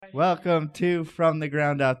Welcome to From the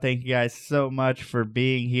Ground Up. Thank you guys so much for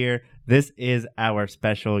being here. This is our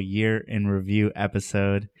special year in review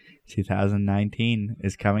episode. 2019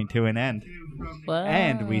 is coming to an end. Whoa.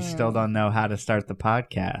 And we still don't know how to start the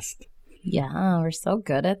podcast. Yeah, we're so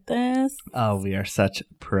good at this. Oh, we are such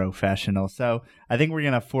professionals. So I think we're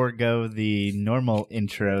going to forego the normal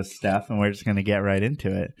intro stuff and we're just going to get right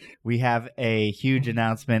into it. We have a huge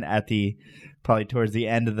announcement at probably towards the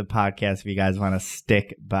end of the podcast if you guys want to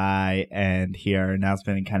stick by and hear our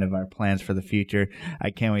announcement and kind of our plans for the future.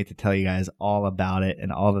 I can't wait to tell you guys all about it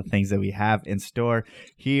and all the things that we have in store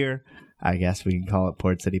here. I guess we can call it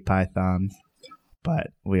Port City Pythons,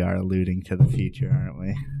 but we are alluding to the future, aren't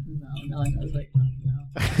we? No one knows what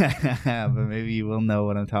you're talking about. But maybe you will know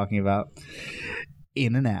what I'm talking about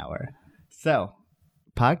in an hour. So,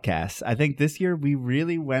 podcasts. I think this year we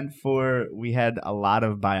really we had a lot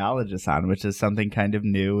of biologists on, which is something kind of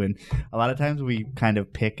new. And a lot of times we kind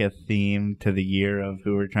of pick a theme to the year of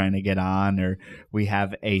who we're trying to get on, or we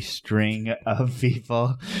have a string of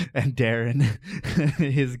people. And Darren,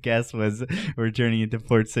 his guess was we're turning into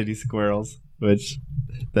Port City Squirrels, which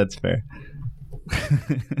that's fair.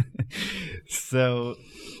 So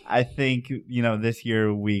I think, this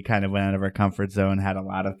year we kind of went out of our comfort zone, had a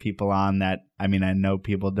lot of people on that. I mean, I know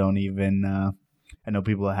people don't even, I know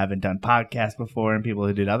people who haven't done podcasts before and people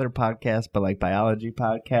who did other podcasts, but like biology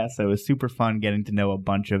podcasts. So it was super fun getting to know a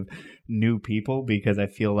bunch of new people because I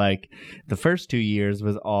feel like the first 2 years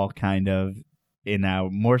was all kind of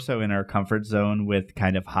more so in our comfort zone with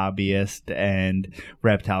kind of hobbyists and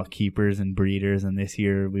reptile keepers and breeders. And this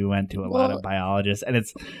year we went to a lot of biologists and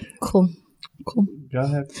it's cool. Go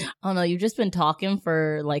ahead. Oh no, you've just been talking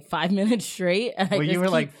for like 5 minutes straight. Well, you were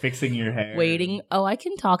like fixing your hair. Waiting. Oh, I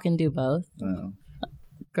can talk and do both. Oh.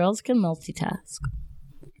 Girls can multitask.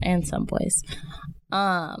 And some boys.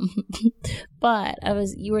 But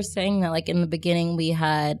you were saying that like in the beginning we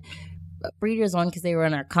had breeders on because they were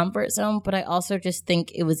in our comfort zone, but I also just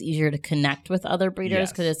think it was easier to connect with other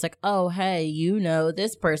breeders because it's like, oh, hey, you know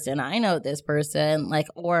this person, I know this person, like,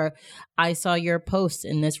 or I saw your post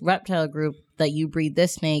in this reptile group that you breed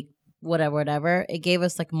this snake, whatever. It gave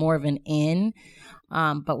us like more of an in.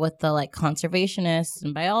 But with the like conservationists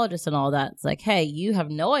and biologists and all that, it's like, hey, you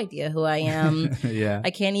have no idea who I am. Yeah,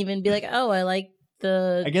 I can't even be like, oh, I like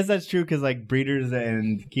I guess that's true because like breeders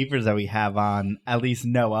and keepers that we have on at least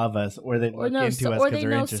know of us, or they look into us because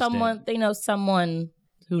they're interested. They know someone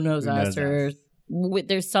who knows us, or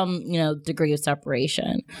there's some degree of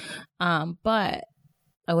separation. But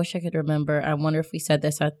I wish I could remember. I wonder if we said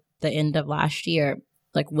this at the end of last year,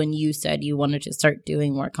 like when you said you wanted to start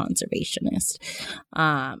doing more conservationist.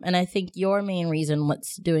 And I think your main reason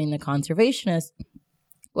what's doing the conservationist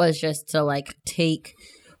was just to like take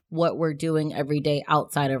what we're doing every day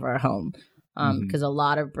outside of our home. Because a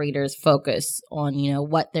lot of breeders focus on,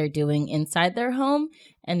 what they're doing inside their home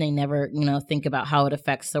and they never, think about how it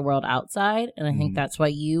affects the world outside. And I think that's why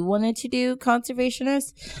you wanted to do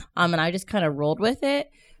conservationist. And I just kind of rolled with it.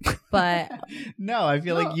 But no, I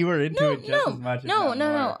feel like you were into it just as much.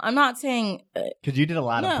 No. I'm not saying because you did a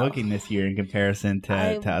lot of booking this year in comparison to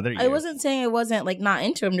other years. I wasn't saying I wasn't like not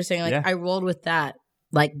into it. I'm just saying like I rolled with that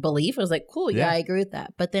like belief. I was like, cool, yeah, I agree with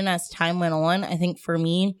that. But then as time went on, I think for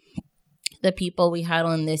me, the people we had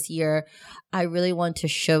on this year, I really want to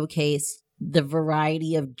showcase the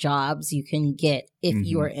variety of jobs you can get if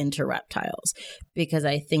you are into reptiles. Because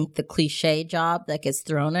I think the cliche job that gets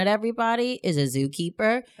thrown at everybody is a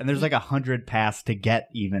zookeeper. And there's like 100 paths to get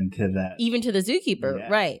even to that. Even to the zookeeper,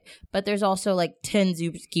 right. But there's also like 10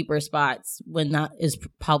 zookeeper spots when that is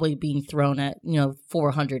probably being thrown at,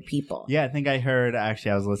 400 people. Yeah, I think I heard,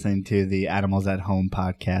 actually, I was listening to the Animals at Home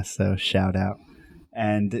podcast, so shout out.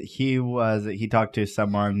 And he talked to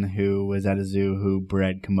someone who was at a zoo who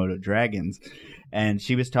bred Komodo dragons. And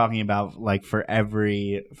she was talking about like for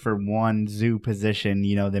one zoo position,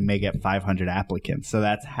 they may get 500 applicants. So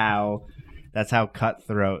that's how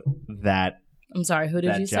cutthroat that. I'm sorry, who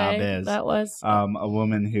did you say that was? A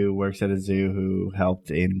woman who works at a zoo who helped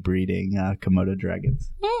in breeding Komodo dragons,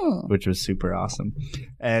 which was super awesome.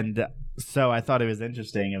 And so I thought it was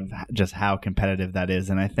interesting of just how competitive that is.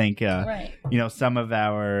 And I think, some of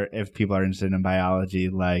if people are interested in biology,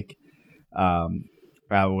 like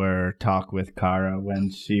our talk with Cara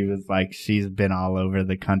when she was like, she's been all over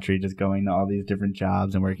the country just going to all these different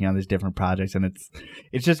jobs and working on these different projects. And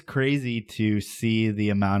it's just crazy to see the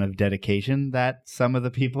amount of dedication that some of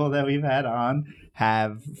the people that we've had on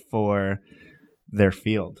have for their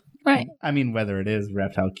field. Right. I mean, whether it is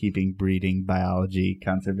reptile keeping, breeding, biology,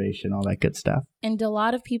 conservation, all that good stuff. And a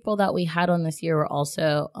lot of people that we had on this year were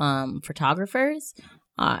also photographers.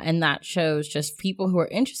 And that shows just people who are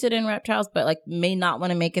interested in reptiles, but like may not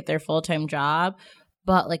want to make it their full-time job,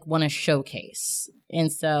 but like want to showcase.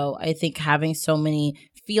 And so I think having so many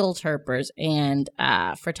field herpers and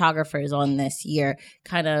photographers on this year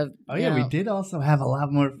kind of we did also have a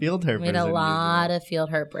lot more field herpers. We had a lot of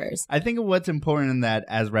field herpers. I think what's important in that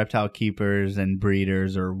as reptile keepers and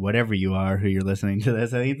breeders or whatever you are who you're listening to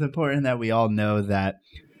this, I think it's important that we all know that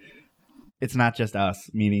it's not just us,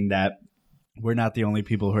 meaning that we're not the only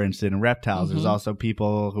people who are interested in reptiles. There's also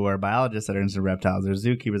people who are biologists that are interested in reptiles. There's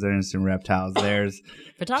zookeepers that are interested in reptiles. There's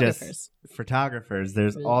photographers.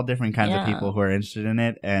 There's all different kinds of people who are interested in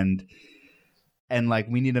it. And like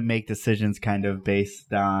we need to make decisions kind of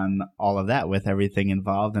based on all of that with everything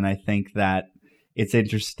involved. And I think that it's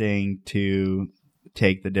interesting to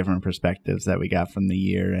take the different perspectives that we got from the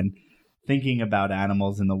year and thinking about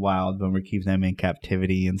animals in the wild when we keep them in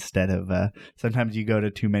captivity instead of sometimes you go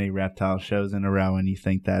to too many reptile shows in a row and you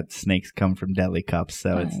think that snakes come from deli cups.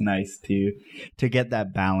 So It's nice to get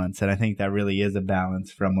that balance. And I think that really is a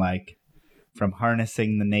balance from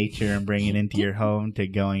harnessing the nature and bringing it into your home to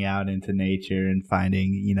going out into nature and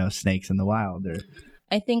finding, snakes in the wild.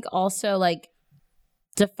 I think also like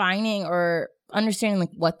defining or understanding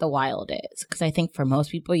like what the wild is, because I think for most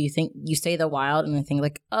people you say the wild and they think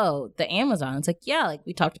like, oh, the Amazon. It's like, yeah, like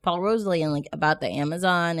we talked to Paul Rosalie and like about the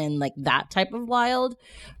Amazon and like that type of wild,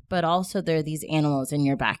 but also there are these animals in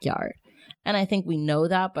your backyard, and I think we know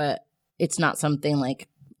that, but it's not something like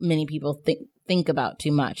many people think about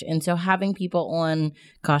too much. And so having people on,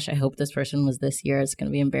 gosh, I hope this person was this year. It's going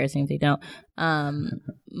to be embarrassing if they don't.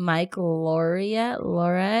 Mike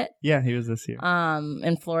Lorette. Yeah, he was this year.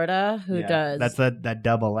 In Florida, who does. That's that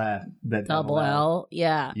double F. That double L.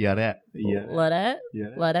 Yeah. Lorette.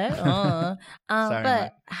 Sorry, but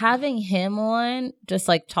Mike. Having him on, just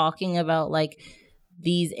like talking about like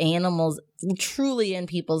these animals truly in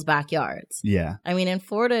people's backyards. Yeah. I mean, in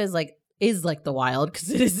Florida is like the wild because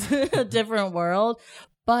it is a different world.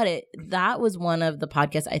 But that was one of the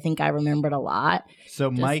podcasts I think I remembered a lot.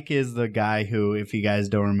 So Mike is the guy who, if you guys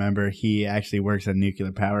don't remember, he actually works at a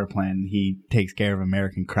nuclear power plant. He takes care of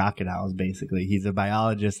American crocodiles, basically. He's a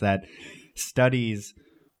biologist that studies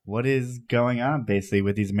what is going on, basically,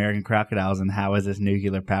 with these American crocodiles and how is this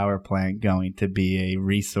nuclear power plant going to be a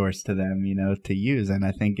resource to them, to use. And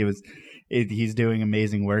I think he's doing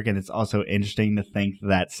amazing work, and it's also interesting to think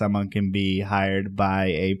that someone can be hired by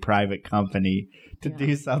a private company to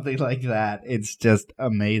do something like that. It's just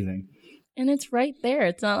amazing. And it's right there.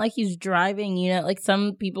 It's not like he's driving, like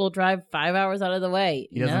some people drive 5 hours out of the way.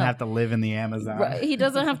 He doesn't have to live in the Amazon. Right. He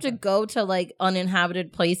doesn't have to go to like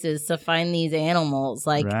uninhabited places to find these animals.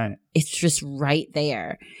 Like It's just right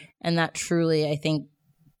there. And that truly, I think,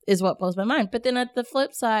 is what blows my mind. But then at the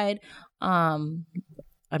flip side, I'm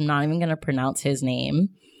not even going to pronounce his name.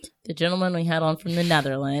 The gentleman we had on from the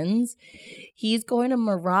Netherlands, he's going to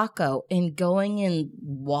Morocco and going in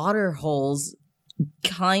water holes,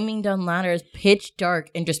 climbing down ladders, pitch dark,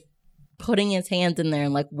 and just putting his hands in there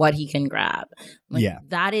and like what he can grab. Like,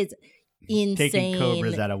 that is insane. Taking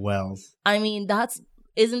cobras out of wells. I mean,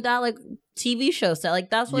 isn't that like TV show stuff?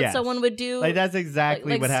 Like that's what someone would do. Like that's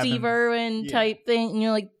exactly what happened. Like Steve Irwin type thing. And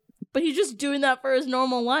you're like, but he's just doing that for his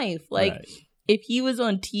normal life. Like if he was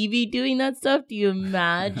on TV doing that stuff, do you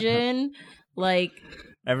imagine like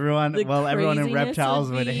everyone in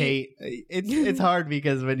reptiles would hate it's hard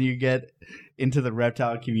because when you get into the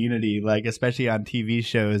reptile community, like especially on TV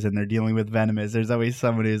shows and they're dealing with venomous, there's always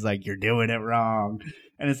someone who's like, you're doing it wrong.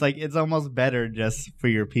 And it's like, it's almost better just for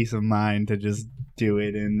your peace of mind to just do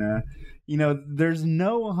it. And there's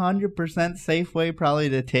no 100% safe way probably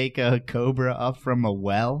to take a cobra up from a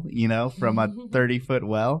well, from a 30-foot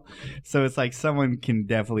well. So it's like someone can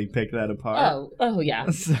definitely pick that apart. Oh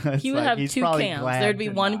yeah. So he would have two camps. There'd be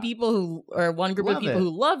one group of people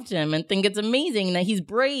who loved him and think it's amazing that he's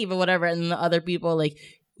brave or whatever, and the other people like,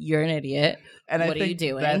 you're an idiot. And what are you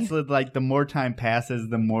doing? That's like the more time passes,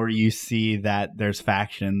 the more you see that there's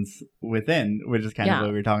factions within, which is kind of what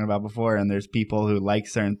we were talking about before. And there's people who like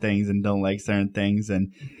certain things and don't like certain things.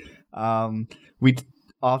 And we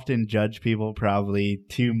often judge people probably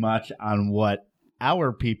too much on what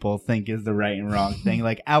our people think is the right and wrong thing.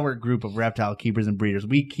 Like our group of reptile keepers and breeders,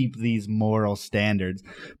 we keep these moral standards,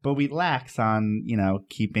 but we lax on,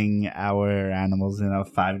 keeping our animals in a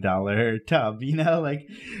 $5 tub, like,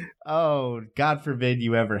 oh, God forbid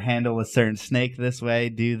you ever handle a certain snake this way,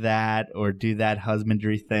 do that, or do that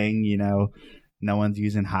husbandry thing, no one's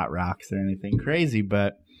using hot rocks or anything crazy,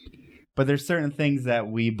 but there's certain things that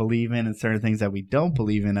we believe in and certain things that we don't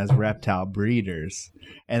believe in as reptile breeders.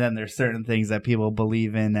 And then there's certain things that people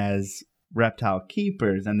believe in as reptile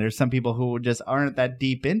keepers, and there's some people who just aren't that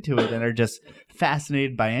deep into it and are just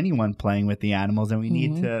fascinated by anyone playing with the animals, and we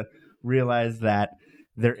need to realize that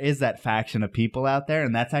there is that faction of people out there,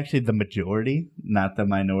 and that's actually the majority, not the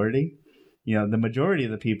minority. You know, the majority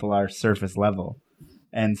of the people are surface level,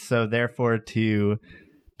 and so therefore to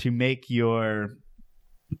make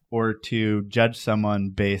or to judge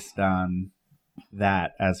someone based on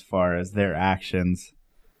that as far as their actions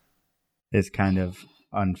is kind of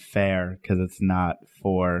unfair, because it's not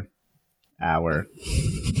for our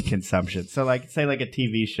consumption. So like, say like a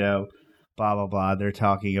TV show, blah, blah, blah, they're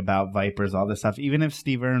talking about vipers, all this stuff. Even if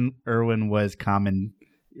Steve Irwin was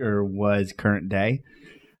was current day,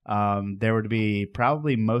 there would be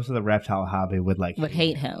probably most of the reptile hobby would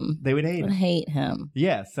hate him. They would hate him.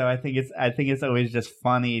 Yeah, so I think it's always just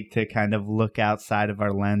funny to kind of look outside of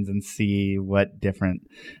our lens and see what different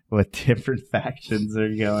factions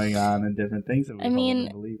are going on and different things that we hold in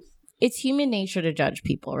beliefs. It's human nature to judge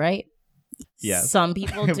people, right? Yes. Some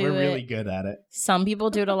people do We're really good at it. Some people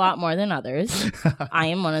do it a lot more than others. I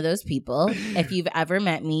am one of those people. If you've ever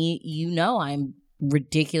met me, you know I'm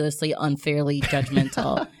ridiculously unfairly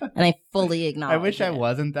judgmental, and I fully acknowledge I wish I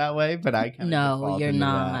wasn't that way, but I kind of No, you're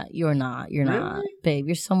not. You're not. You're really? not. Babe,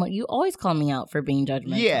 you're somewhat. You always call me out for being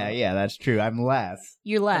judgmental. Yeah, that's true. I'm less.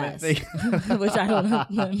 You're less. Which I don't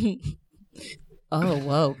know. Oh,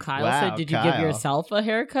 whoa. Kyle said, did you give yourself a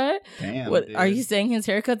haircut? Damn, what, are you saying his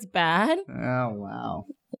haircut's bad? Oh, wow.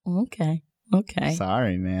 Okay.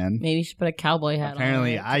 Sorry, man. Maybe you should put a cowboy hat on.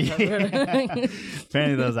 Apparently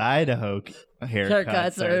those Idaho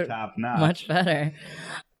haircuts are top notch. Much better.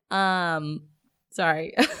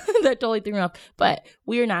 Sorry. That totally threw me off. But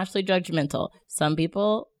we are naturally judgmental. Some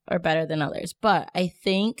people are better than others. But I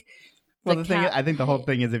think I think the whole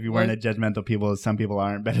thing is, if you weren't a judgmental people, some people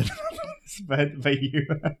aren't better than others. But you.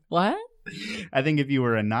 What? I think if you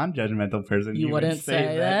were a non-judgmental person, you wouldn't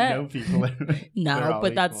say that. No people are. No,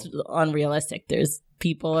 but that's unrealistic. There's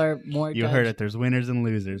people are more. You heard it. There's winners and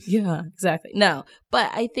losers. Yeah, exactly. No,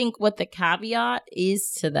 but I think what the caveat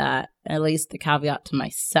is to that, at least the caveat to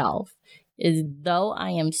myself, is though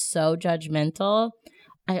I am so judgmental,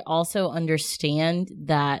 I also understand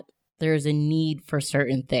that there's a need for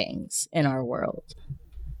certain things in our world.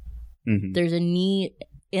 Mm-hmm. There's a need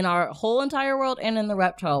in our whole entire world and in the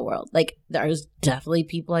reptile world. Like, there's definitely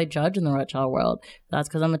people I judge in the reptile world. That's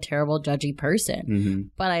because I'm a terrible judgy person. Mm-hmm.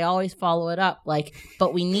 But I always follow it up. Like,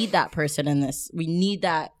 but we need that person in this. We need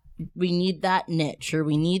that niche, or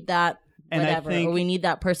we need that whatever, or we need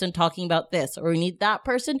that person talking about this, or we need that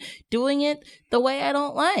person doing it the way I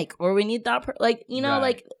don't like, or we need that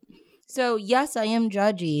right. So yes, I am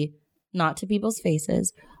judgy, not to people's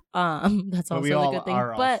faces. That's also a good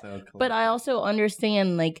thing. But I also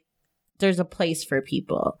understand, like, there's a place for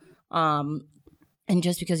people. And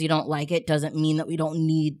just because you don't like it doesn't mean that we don't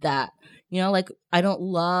need that. You know, like, I don't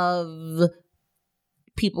love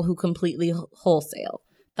people who completely wholesale.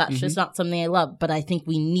 That's just not something I love. But I think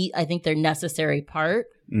they're a necessary part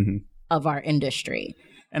of our industry.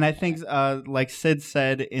 And I think, like Sid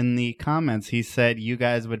said in the comments, he said, you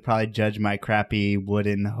guys would probably judge my crappy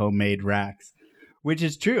wooden homemade racks. Which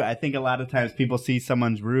is true. I think a lot of times people see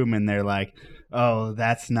someone's room and they're like, oh,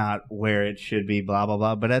 that's not where it should be, blah, blah,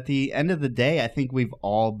 blah. But at the end of the day, I think we've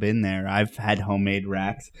all been there. I've had homemade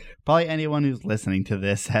racks. Probably anyone who's listening to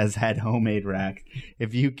this has had homemade racks.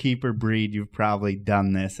 If you keep or breed, you've probably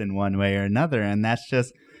done this in one way or another. And that's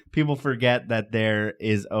just, people forget that there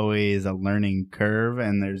is always a learning curve,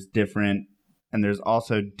 and there's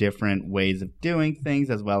also different ways of doing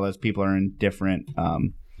things, as well as people are in different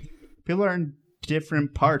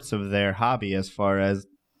parts of their hobby. As far as,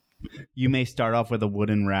 you may start off with a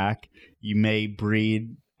wooden rack, you may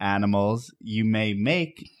breed animals, you may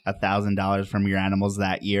make $1,000 from your animals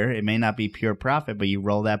that year. It may not be pure profit, but you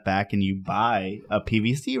roll that back and you buy a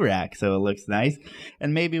PVC rack so it looks nice,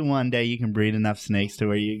 and maybe one day you can breed enough snakes to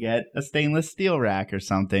where you get a stainless steel rack or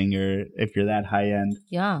something, or if you're that high end.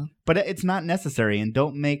 Yeah, but it's not necessary. And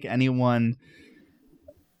don't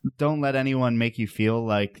let anyone make you feel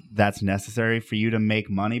like that's necessary for you to make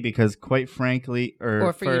money, because quite frankly,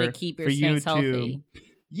 or for you to keep your snakes healthy.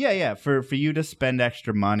 Yeah. For you to spend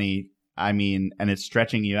extra money, I mean, and it's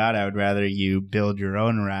stretching you out, I would rather you build your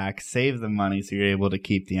own rack, save the money so you're able to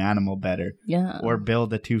keep the animal better. Yeah. Or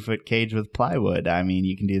build a 2-foot cage with plywood. I mean,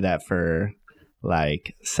 you can do that for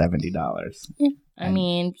like $70. Yeah. I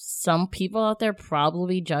mean, some people out there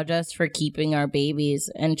probably judge us for keeping our babies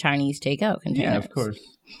in Chinese takeout containers. Yeah, of course.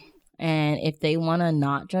 And if they want to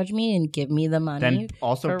not judge me and give me the money, then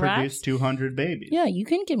also for produce racks, 200 babies. Yeah, you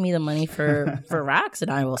can give me the money for racks, and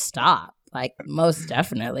I will stop. Like, most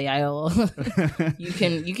definitely, I'll. You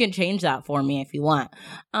can change that for me if you want.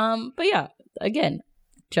 But yeah, again,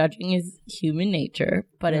 judging is human nature,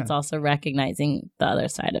 but it's also recognizing the other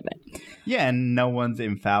side of it. Yeah, and no one's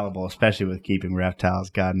infallible, especially with keeping reptiles.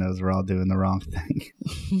 God knows we're all doing the wrong thing.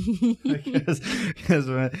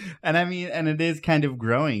 And it is kind of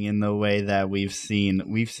growing in the way that we've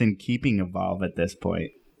seen keeping evolve at this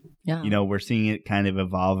point. Yeah. You know, we're seeing it kind of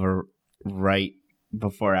evolve right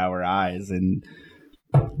before our eyes. And,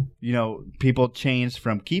 you know, people changed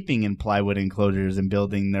from keeping in plywood enclosures and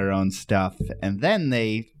building their own stuff. And then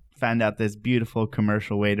they found out this beautiful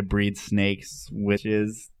commercial way to breed snakes, which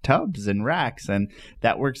is tubs and racks. And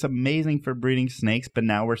that works amazing for breeding snakes. But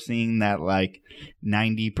now we're seeing that like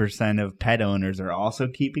 90% of pet owners are also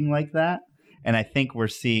keeping like that. And I think we're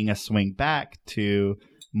seeing a swing back to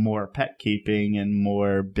more pet keeping and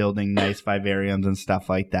more building nice vivariums and stuff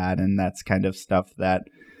like that. And that's kind of stuff that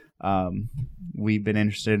we've been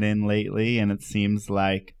interested in lately. And it seems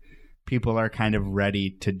like people are kind of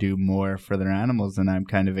ready to do more for their animals. And I'm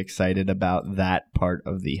kind of excited about that part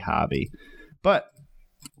of the hobby. But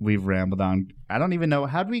we've rambled on. I don't even know.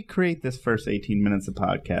 How do we create this first 18 minutes of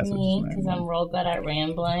podcast? Me, because I'm real good at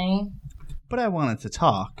rambling. But I wanted to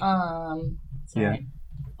talk. Sorry. Yeah.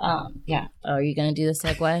 Yeah. Oh, are you going to do the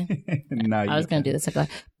segue? No, I was going to do the segue.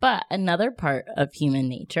 But another part of human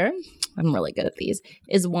nature, I'm really good at these,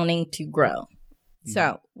 is wanting to grow.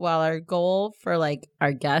 So while our goal for like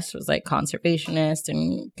our guest was like conservationist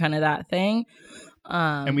and kind of that thing.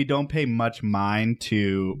 And we don't pay much mind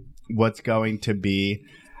to what's going to be.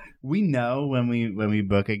 We know when we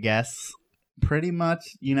book a guest pretty much,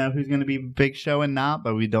 you know, who's going to be a big show and not,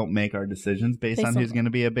 but we don't make our decisions based on who's going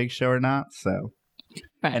to be a big show or not. So.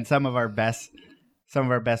 Right. And some of our best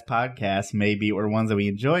podcasts may be, or ones that we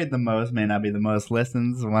enjoyed the most may not be the most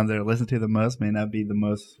listens. The ones that are listened to the most may not be the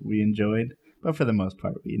most we enjoyed. But for the most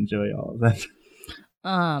part, we enjoy all of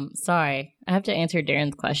them. Sorry. I have to answer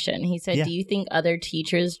Darren's question. He said, do you think other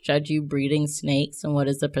teachers judge you breeding snakes, and what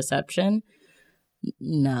is the perception?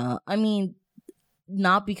 No. I mean,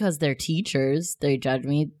 not because they're teachers. They judge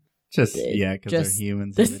me. Because they're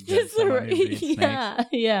humans. Just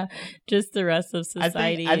the rest of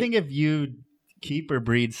society. I think if you keep or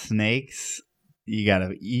breed snakes, you're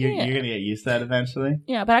gonna get used to that eventually.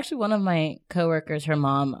 Yeah, but actually, one of my coworkers, her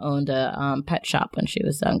mom owned a pet shop when she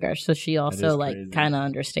was younger, so she also like kind of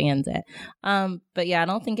understands it. But yeah, I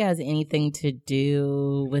don't think it has anything to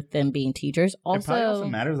do with them being teachers. Also, it probably also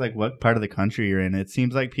matters like what part of the country you're in. It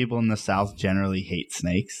seems like people in the South generally hate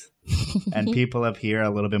snakes. And people up here are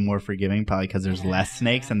a little bit more forgiving, probably because there's less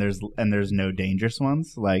snakes and there's no dangerous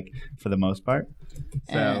ones, like for the most part.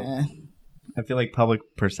 So I feel like public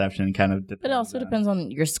perception kind of depends. But it also depends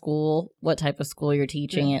on your school, what type of school you're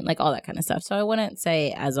teaching in, like all that kind of stuff. So I wouldn't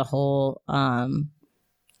say as a whole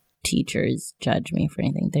teachers judge me for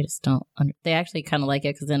anything. They just don't. They actually kind of like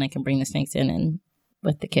it because then I can bring the snakes in and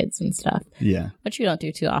with the kids and stuff. Yeah, which you don't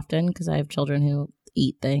do too often because I have children who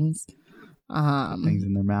eat things. Things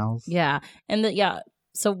in their mouths. Yeah. And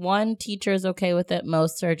so one teacher is okay with it.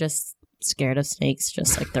 Most are just scared of snakes,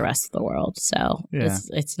 just like the rest of the world. So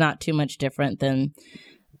it's not too much different than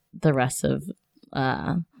the rest of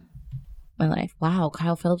my life. Wow,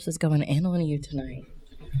 Kyle Phillips is going in on you tonight.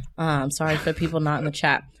 I'm sorry for people not in the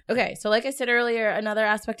chat. Okay, so like I said earlier, another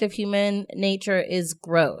aspect of human nature is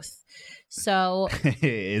growth. So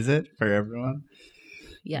is it for everyone?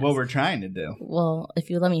 Yes. What we're trying to do. Well,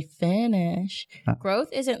 if you let me finish, growth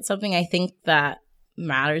isn't something I think that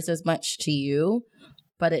matters as much to you,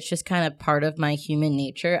 but it's just kind of part of my human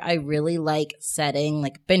nature. I really like setting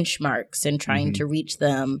like benchmarks and trying to reach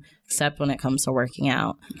them, except when it comes to working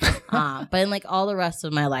out. But in like all the rest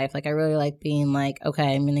of my life, like I really like being like,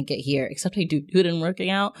 okay, I'm going to get here, except I do it in working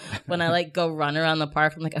out. When I like go run around the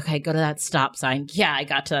park, I'm like, okay, go to that stop sign. Yeah, I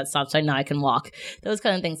got to that stop sign. Now I can walk. Those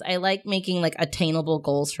kind of things. I like making like attainable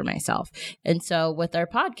goals for myself. And so with our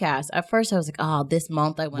podcast, at first I was like, oh, this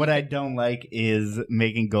month I want What I don't like is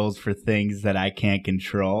making goals for things that I can't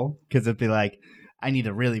control. Because it'd be like, I need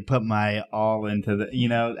to really put my all into the, you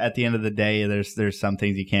know, at the end of the day, there's some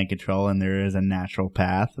things you can't control and there is a natural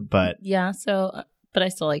path, but. Yeah, so, but I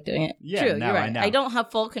still like doing it. Yeah, true, you're right. I don't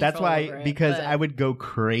have full control. That's why, over it, because I would go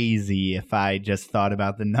crazy if I just thought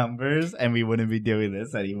about the numbers and we wouldn't be doing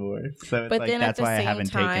this anymore. So it's like, that's why I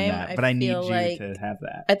haven't taken that. But I need you to have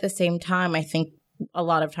that. At the same time, I think a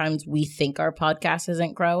lot of times we think our podcast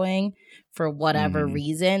isn't growing for whatever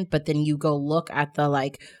reason, but then you go look at the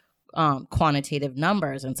like, quantitative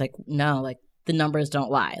numbers and it's like no, like the numbers don't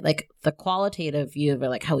lie. Like the qualitative view of it,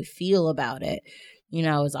 like how we feel about it, you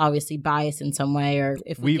know, is obviously biased in some way. Or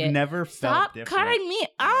if we've never felt stop different. cutting me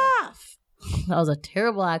off. That was a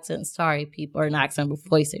terrible accent. Sorry, people, or an accent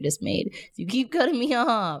voice I just made. You keep cutting me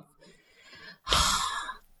off.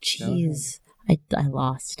 Jeez, I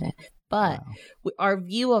lost it. But our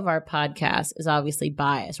view of our podcast is obviously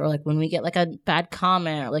biased. Or like when we get like a bad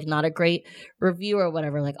comment or like not a great review or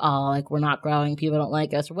whatever, like, oh, like we're not growing, people don't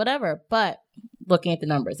like us or whatever. But looking at the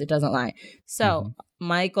numbers, it doesn't lie. So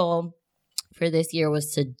my goal for this year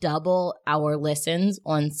was to double our listens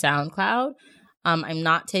on SoundCloud. I'm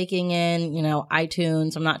not taking in,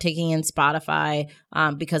 iTunes. I'm not taking in Spotify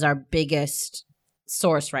because our biggest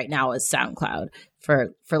source right now is SoundCloud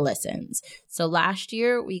for listens. So last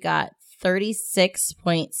year we got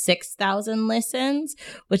 36.6 thousand listens,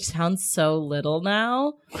 which sounds so little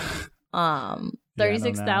now.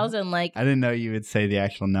 36,000, like, I didn't know you would say the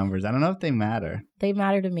actual numbers. I don't know if they matter. They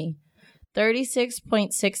matter to me.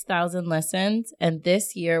 36.6 thousand listens, and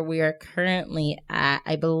this year we are currently at,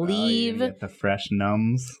 I believe, you get the fresh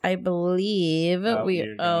nums. I believe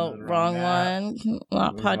wrong one,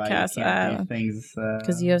 not podcast app,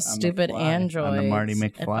 because you have stupid Android. On the Marty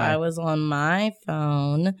McFly. If I was on my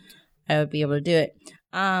phone, I would be able to do it.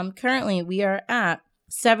 Currently, we are at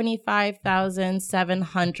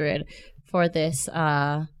 75,700 for this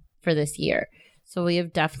year. So we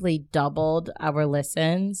have definitely doubled our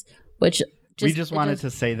listens, which we just wanted to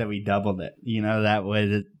say that we doubled it.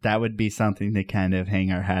 That would be something to kind of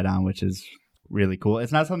hang our hat on, which is really cool.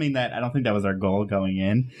 It's not something that I don't think that was our goal going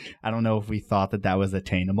in. I don't know if we thought that was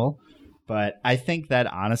attainable. But I think that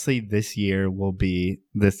honestly, this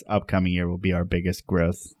upcoming year will be our biggest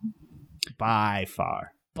growth by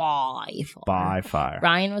far. By far.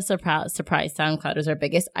 Ryan was surprised SoundCloud was our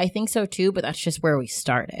biggest. I think so too, but that's just where we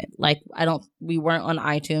started. Like, we weren't on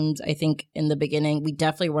iTunes, I think, in the beginning. We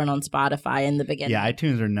definitely weren't on Spotify in the beginning. Yeah,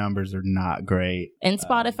 iTunes numbers are not great. And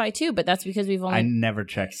Spotify too, but that's because we've only... I never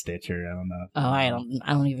checked Stitcher. I don't know. Oh, I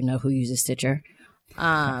don't even know who uses Stitcher.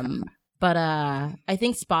 But I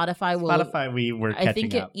think Spotify will... we were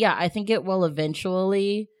catching up. I think it will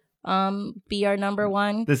eventually be our number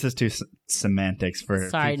one. This is too semantics for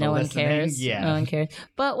Sorry, no one listening. cares. Yeah. No one cares.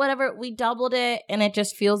 But whatever, we doubled it, and it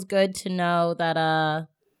just feels good to know that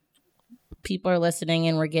people are listening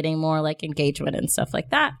and we're getting more like engagement and stuff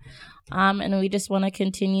like that. And we just want to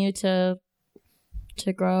continue to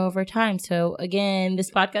grow over time. So again,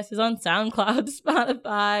 this podcast is on SoundCloud,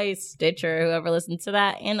 Spotify, Stitcher, whoever listens to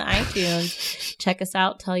that, and iTunes. Check us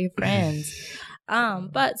out. Tell your friends.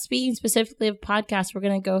 But speaking specifically of podcasts, we're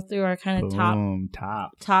going to go through our kind of top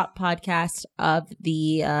podcast of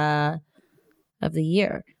the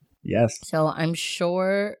year. Yes. So I'm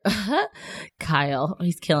sure Kyle,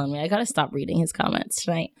 he's killing me. I got to stop reading his comments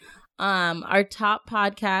tonight. Our top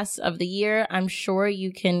podcasts of the year, I'm sure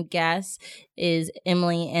you can guess, is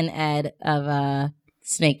Emily and Ed of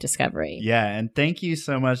Snake Discovery. Yeah, and thank you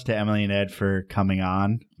so much to Emily and Ed for coming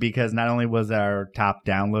on, because not only was our top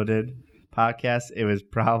downloaded podcast, it was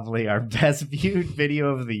probably our best viewed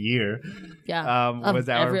video of the year. Yeah, was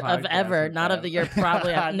our of ever, not of the year.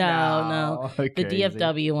 Probably no. The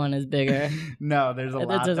DFW one is bigger. No, there's a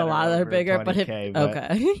lot. There's a lot that are bigger, but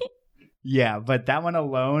okay. Yeah, but that one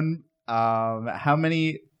alone, how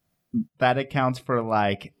many? That accounts for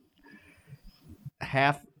like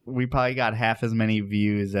half. We probably got half as many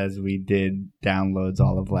views as we did downloads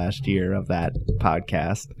all of last year of that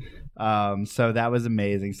podcast. So that was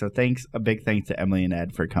amazing. So a big thanks to Emily and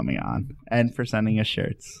Ed for coming on and for sending us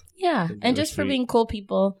shirts. Yeah, and just for being cool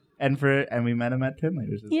people. And we met him at Tinley,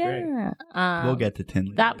 which is great. We'll get to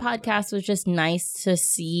Tinley. That podcast was just nice to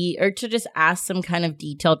see, or to just ask some kind of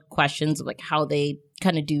detailed questions of like how they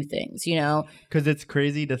kind of do things, Because it's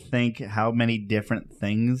crazy to think how many different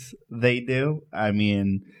things they do. I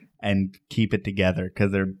mean, and keep it together,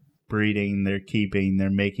 because they're breeding, they're keeping, they're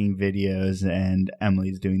making videos, and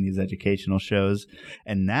Emily's doing these educational shows,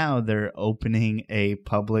 and now they're opening a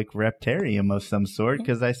public reptarium of some sort,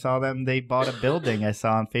 because I saw they bought a building I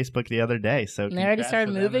saw on Facebook the other day. So and they already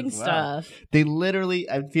started moving stuff. They literally,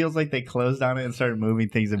 it feels like they closed on it and started moving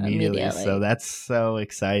things immediately. So that's so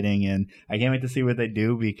exciting, and I can't wait to see what they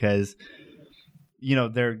do, because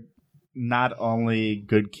they're not only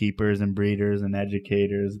good keepers and breeders and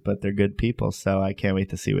educators, but they're good people. So I can't wait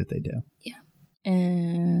to see what they do. Yeah.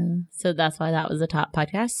 And so that's why that was the top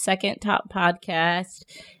podcast. Second top podcast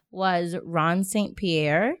was Ron St.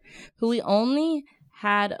 Pierre, who we only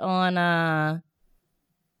had on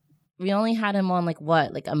him on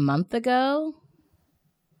like a month ago?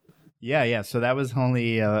 Yeah. So that was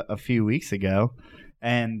only a few weeks ago.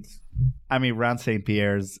 And I mean, Ron St.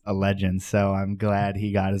 Pierre's a legend, so I'm glad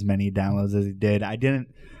he got as many downloads as he did. I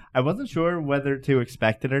wasn't sure whether to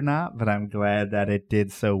expect it or not, but I'm glad that it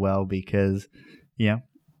did so well, because,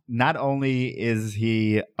 not only is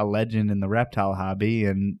he a legend in the reptile hobby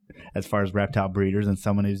and as far as reptile breeders and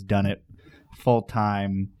someone who's done it full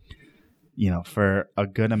time, for a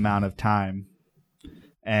good amount of time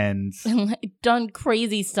and done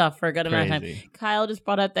crazy stuff for a good amount of time. Kyle just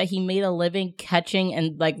brought up that he made a living catching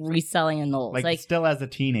and like reselling anoles. Like still as a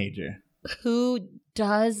teenager. Who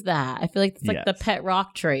does that? I feel like it's like the pet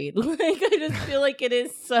rock trade. Like I just feel like it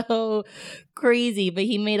is so crazy, but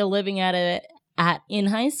he made a living at it in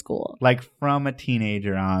high school. Like from a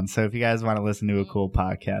teenager on. So if you guys want to listen to a cool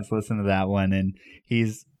podcast, listen to that one. And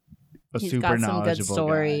he's super got some good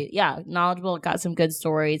story. guy. Yeah, knowledgeable, got some good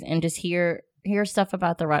stories, and just hear stuff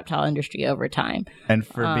about the reptile industry over time. And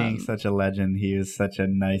for being such a legend, he was such a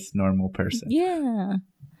nice, normal person. Yeah.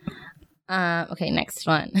 Okay, next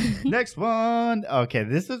one. Next one. Okay,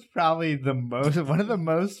 this is probably one of the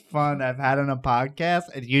most fun I've had on a podcast.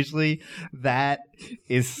 And usually that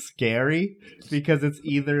is scary because it's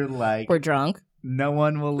either like we're drunk, no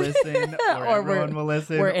one will listen, or everyone will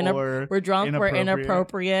listen, we're drunk, we're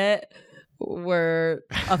inappropriate, we're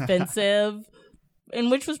offensive. And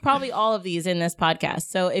which was probably all of these in this podcast.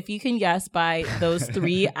 So if you can guess by those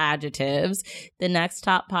 3 adjectives, the next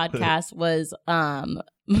top podcast was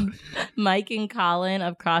Mike and Colin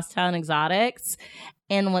of Crosstown Exotics.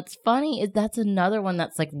 And what's funny is that's another one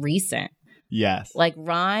that's like recent. Yes. Like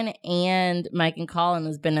Ron and Mike and Colin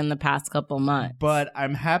has been in the past couple months. But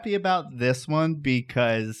I'm happy about this one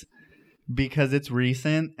because it's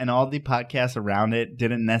recent and all the podcasts around it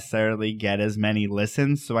didn't necessarily get as many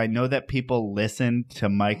listens. So I know that people listened to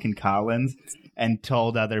Mike and Colin's and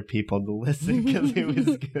told other people to listen because it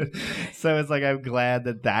was good. So it's like, I'm glad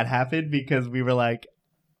that happened because we were like,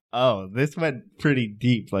 oh, this went pretty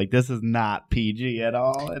deep. Like, this is not PG at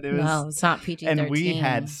all. And no, it's not PG-13. And we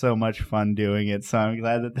had so much fun doing it. So I'm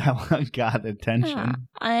glad that one got attention. Yeah.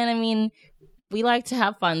 And I mean, we like to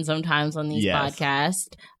have fun sometimes on these podcasts.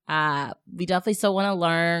 We definitely still want to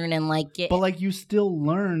learn and like get. But like, you still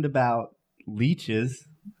learned about leeches,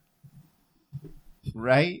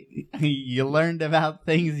 right? You learned about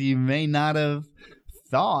things you may not have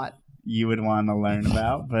thought you would want to learn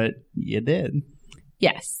about, but you did.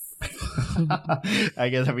 Yes. I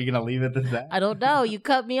guess, are we going to leave it at that? I don't know. You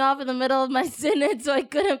cut me off in the middle of my sentence, so I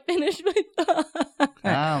couldn't finish my thought.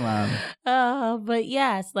 Come on. But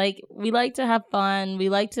yes, like we like to have fun. We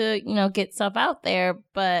like to, get stuff out there,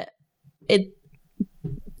 but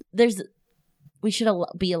we should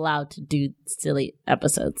be allowed to do silly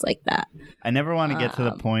episodes like that. I never want to get to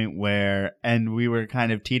the point where, and we were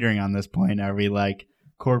kind of teetering on this point, are we like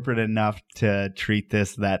corporate enough to treat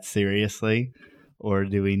this that seriously? Or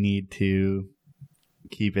do we need to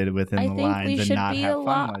keep it within the lines and not have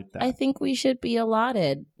fun like that? I think we should be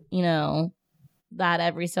allotted, that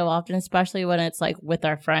every so often, especially when it's like with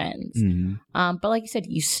our friends. Mm-hmm. But like you said,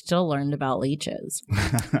 you still learned about leeches.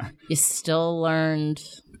 You still learned,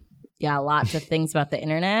 lots of things about the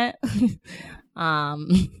internet.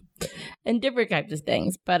 And different types of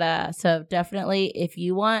things. But so definitely, if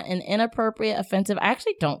you want an inappropriate, offensive, I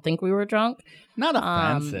actually don't think we were drunk. Not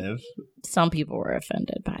offensive. Some people were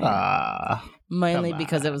offended by it. Mainly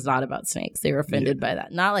because it was not about snakes. They were offended by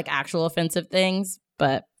that. Not like actual offensive things,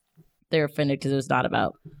 but they were offended because it was not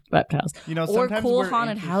about reptiles. Or cool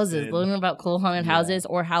haunted houses. Learning about cool haunted houses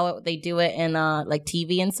or how they do it in like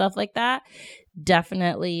TV and stuff like that.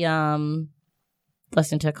 Definitely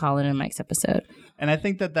listen to Colin and Mike's episode. And I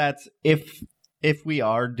think that's if we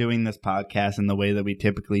are doing this podcast in the way that we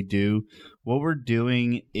typically do, what we're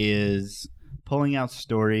doing is pulling out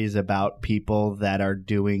stories about people that are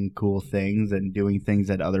doing cool things and doing things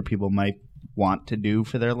that other people might want to do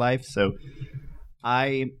for their life. So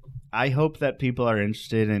I hope that people are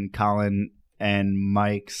interested in Colin and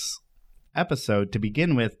Mike's episode to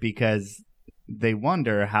begin with, because they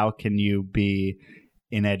wonder, how can you be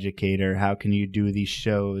an educator? How can you do these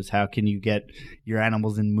shows? How can you get your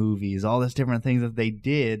animals in movies? All these different things that they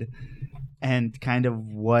did, and kind of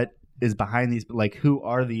what is behind these, like, who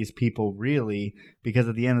are these people really? Because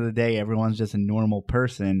at the end of the day, everyone's just a normal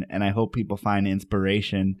person, and I hope people find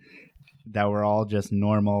inspiration that we're all just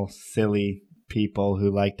normal, silly people who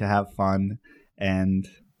like to have fun. And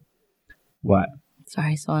what?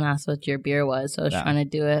 Sorry, someone asked what your beer was, so I was trying to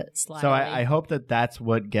do it slyly. So I hope that that's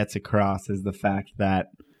what gets across, is the fact that,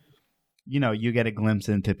 you get a glimpse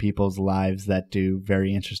into people's lives that do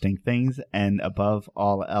very interesting things, and above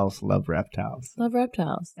all else, love reptiles. Love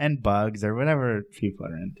reptiles. And bugs, or whatever people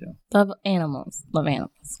are into. Love animals. Love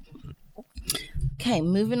animals. Okay,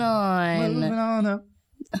 moving on. Moving on up.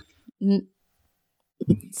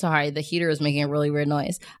 Sorry, the heater is making a really weird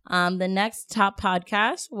noise. The next top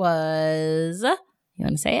podcast was... You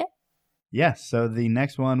want to say it? Yes. So the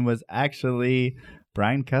next one was actually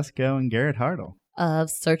Brian Cusco and Garrett Hartle of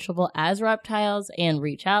Searchable as Reptiles and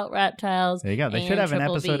Reach Out Reptiles. There you go. They should have an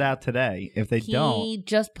episode out today. If they don't. He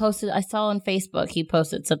just posted, I saw on Facebook, he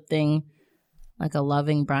posted something like a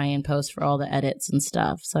loving Brian post for all the edits and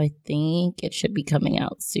stuff. So I think it should be coming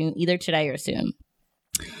out soon, either today or soon.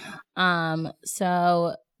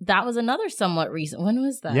 So that was another somewhat recent. When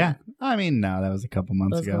was that? Yeah. I mean, no, that was a couple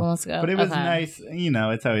months ago. But it was nice. You know,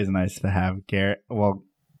 it's always nice to have Garrett. Well,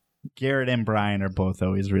 Garrett and Brian are both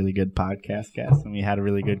always really good podcast guests, and we had a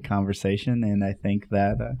really good conversation, and I think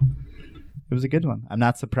that it was a good one. I'm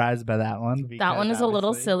not surprised by that one. That one is a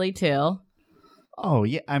little silly, too. Oh,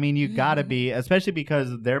 yeah. I mean, you got to be, especially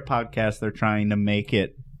because their podcast, they're trying to make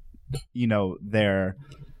it, you know, their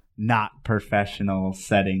not professional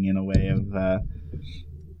setting in a way of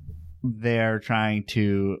they're trying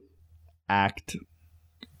to act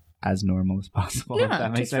as normal as possible. Yeah, if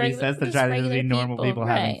that makes any sense. They're trying to be normal people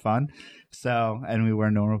having fun. So, and we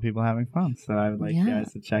were normal people having fun. So I would like you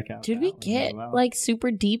guys to check out. Did we get like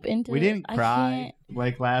super deep into We didn't cry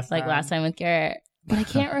like last time. Like last time with Garrett. But I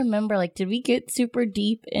can't remember, like, did we get super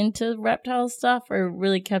deep into reptile stuff or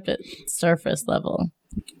really kept it surface level?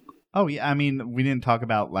 Oh, yeah. I mean, we didn't talk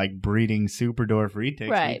about, like, breeding Superdwarf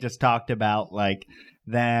retics. Right. We just talked about, like,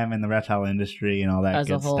 them and the reptile industry and all that as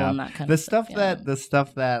good a whole stuff. And that kind the of stuff that the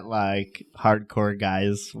stuff that like hardcore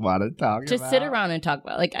guys want to talk about. Just sit around and talk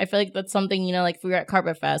about. Like I feel like that's something, you know, like if we were at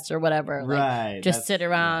Carpet Fest or whatever. Like, right. Just sit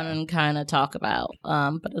around and kind of talk about.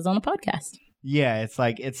 But it's on a podcast. Yeah, it's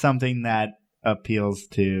like it's something that appeals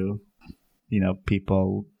to, you know,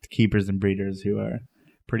 people, keepers and breeders who are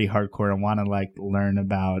pretty hardcore and want to like learn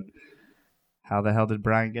about how the hell did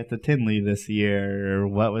Brian get to Tinley this year? Or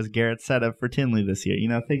what was Garrett's setup for Tinley this year? You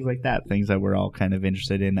know, things like that. Things that we're all kind of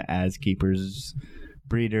interested in as keepers,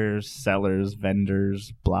 breeders, sellers,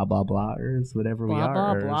 vendors, blah, blah, blahers, whatever we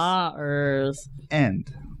are. Blah, blah, blahers. And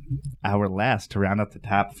our last to round up the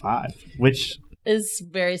top 5, which is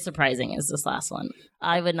very surprising, is this last one.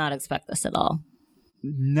 I would not expect this at all.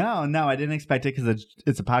 No, I didn't expect it because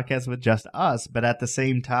it's a podcast with just us. But at the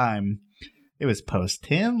same time, it was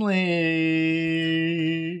post-Tinley.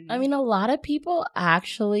 I mean, a lot of people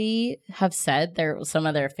actually have said some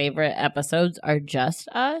of their favorite episodes are just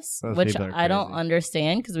us, which I don't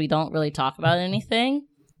understand because we don't really talk about anything.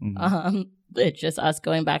 Mm-hmm. It's just us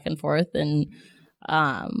going back and forth, and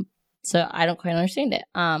so I don't quite understand it.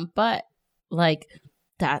 But like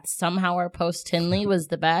that somehow our post-Tinley was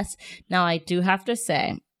the best. Now, I do have to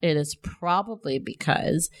say it is probably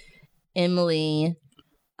because Emily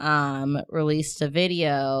released a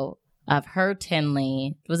video of her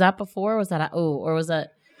Tinley. Was that before? Was that or was that?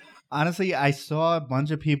 Honestly, I saw a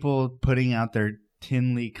bunch of people putting out their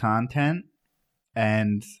Tinley content,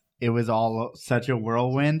 and it was all such a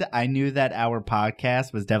whirlwind. I knew that our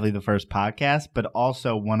podcast was definitely the first podcast, but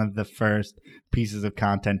also one of the first pieces of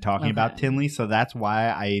content talking about Tinley. So that's why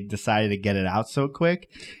I decided to get it out so quick.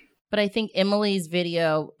 But I think Emily's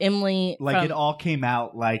video, it all came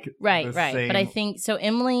out like right. Same. But I think so.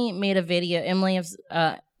 Emily made a video. Emily of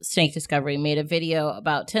Snake Discovery made a video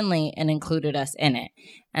about Tinley and included us in it,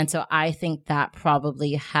 and so I think that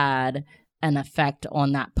probably had an effect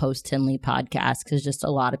on that post Tinley podcast because just a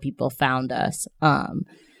lot of people found us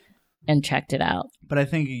and checked it out. But I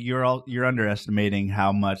think you're underestimating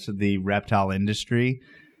how much the reptile industry,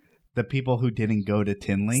 the people who didn't go to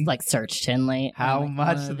Tinley, like search Tinley, how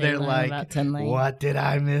much they're like, what did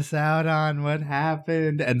I miss out on? What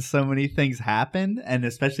happened? And so many things happened, and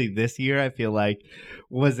especially this year, I feel like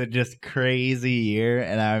was a just crazy year,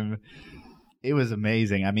 and it was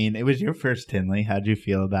amazing. I mean, it was your first Tinley. How'd you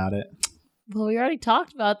feel about it? Well, we already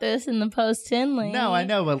talked about this in the post Tinley. No, I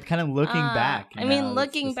know, but kind of looking back. I mean,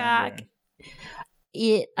 looking back.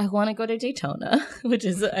 I want to go to Daytona, which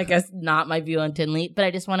is, I guess, not my view on Tinley, but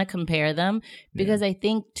I just want to compare them because I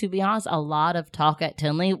think, to be honest, a lot of talk at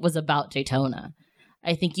Tinley was about Daytona.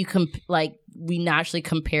 I think we naturally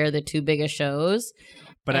compare the two biggest shows.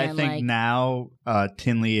 But I think now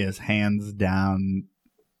Tinley is hands down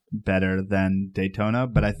better than Daytona.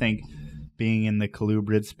 But I think being in the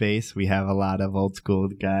colubrid space, we have a lot of old school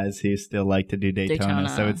guys who still like to do Daytona.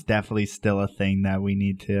 So it's definitely still a thing that we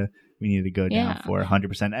need to go down for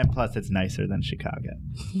 100%. And plus, it's nicer than Chicago.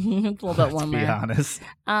 It's a little bit warmer. To be honest.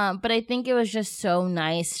 But I think it was just so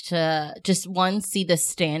nice to just, see the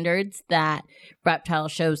standards that reptile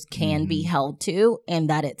shows can be held to and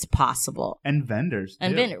that it's possible. And vendors, too.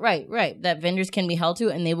 And right. That vendors can be held to,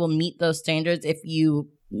 and they will meet those standards if you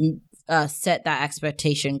set that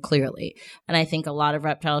expectation clearly. And I think a lot of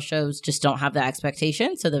reptile shows just don't have that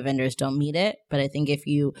expectation, so the vendors don't meet it. But I think if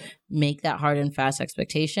you make that hard and fast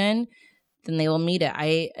expectation, then they will meet it.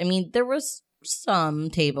 I mean, there was some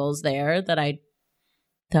tables there that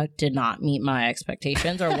did not meet my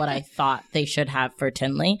expectations or what I thought they should have for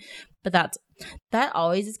Tinley. But that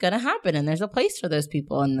always is going to happen, and there's a place for those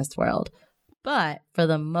people in this world. But for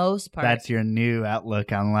the most part, that's your new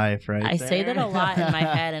outlook on life, right? I say that a lot in my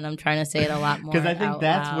head, and I'm trying to say it a lot more. Because I think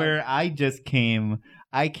that's loud. where I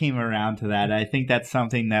came around to that. I think that's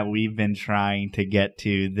something that we've been trying to get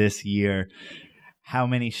to this year. How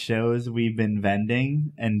many shows we've been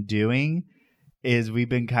vending and doing is we've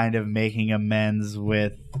been kind of making amends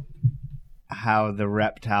with how the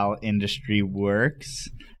reptile industry works,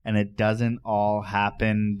 and it doesn't all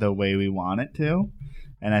happen the way we want it to.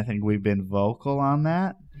 And I think we've been vocal on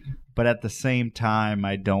that. But at the same time,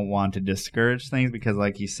 I don't want to discourage things because,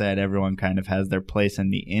 like you said, everyone kind of has their place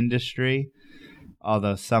in the industry.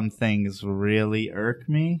 Although some things really irk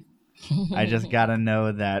me. I just got to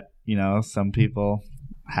know that, some people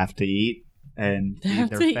have to eat and feed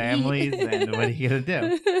their families. And what are you going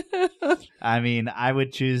to do? I mean, I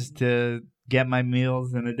would choose to get my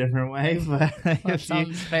meals in a different way. But that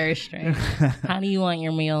sounds very strange. How do you want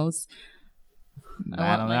your meals?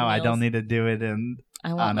 I don't know. I don't need to do it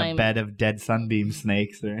on a bed of dead sunbeam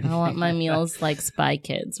snakes or anything. I want my meals like Spy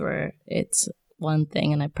Kids, where it's one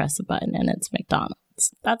thing and I press a button and it's McDonald's.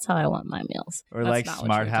 That's how I want my meals. Or like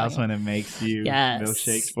Smart House when it makes you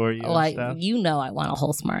milkshakes for you. Like, and stuff. I want a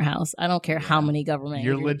whole Smart House. I don't care how many government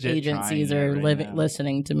agencies are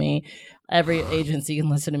listening to me. Every agency can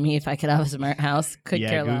listen to me if I could have a Smart House. Could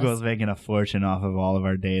care less. Google's making a fortune off of all of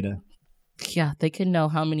our data. Yeah, they can know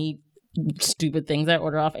how many stupid things I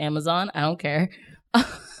order off Amazon. I don't care.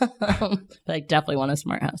 But I definitely want a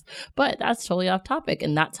Smart House. But that's totally off topic,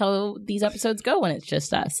 and that's how these episodes go when it's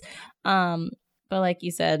just us. But like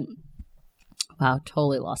you said, wow,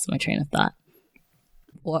 totally lost my train of thought.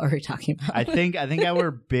 What were we talking about? I think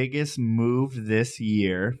our biggest move this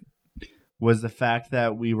year was the fact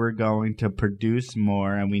that we were going to produce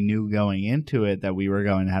more, and we knew going into it that we were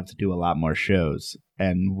going to have to do a lot more shows.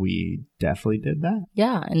 And we definitely did that.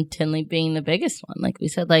 Yeah, and Tinley being the biggest one. Like we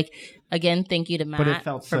said, again, thank you to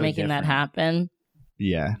Matt for making that happen.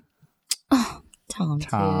 Yeah. Oh,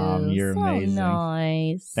 Tom, you're so amazing.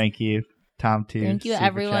 Nice. Thank you. Tom, too. Thank you,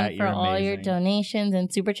 everyone, for all your donations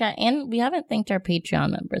and Super Chat. And we haven't thanked our Patreon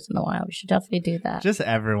members in a while. We should definitely do that. Just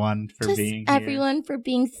everyone for being here. Everyone for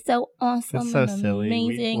being so awesome it's so and silly.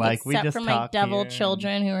 amazing. Except for my devil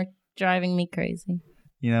children who are driving me crazy.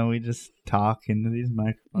 We just talk into these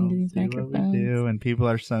microphones. What we do, and people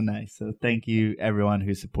are so nice. So thank you, everyone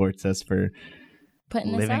who supports us for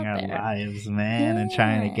putting living our lives, man, and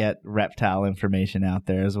trying to get reptile information out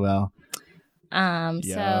there as well.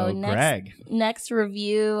 So next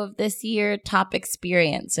review of this year, top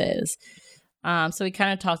experiences. So we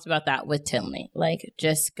kind of talked about that with Tinley, like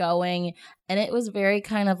just going, and it was very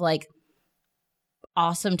kind of like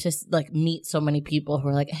awesome to meet so many people who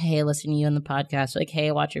are like, hey, listen to you on the podcast, like, hey,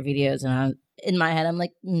 I watch your videos. And in my head, I'm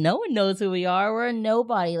like, no one knows who we are. We're a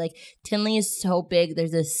nobody. Like, Tinley is so big.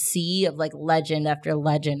 There's a sea of legend after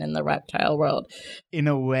legend in the reptile world. In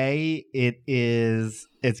a way,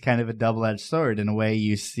 it's kind of a double-edged sword. In a way,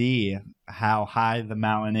 you see how high the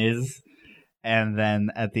mountain is, and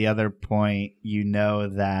then at the other point, you know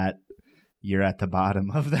that you're at the bottom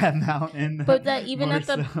of that mountain. But that even at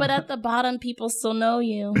the bottom, people still know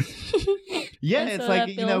you. Yeah, it's like,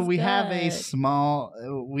 we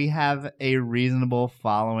have a reasonable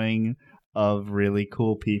following of really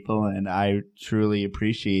cool people, and I truly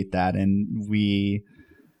appreciate that. And we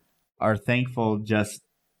are thankful just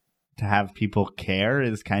to have people care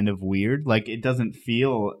is kind of weird. Like, it doesn't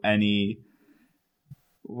feel any,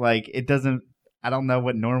 I don't know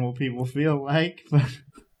what normal people feel like, but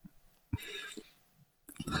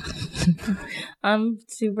I'm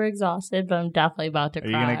super exhausted, but I'm definitely about to cry.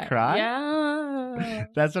 Are you gonna cry? Yeah.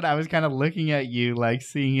 That's what I was kind of looking at you,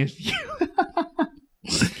 seeing if you.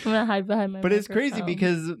 I'm gonna hide behind my. But it's crazy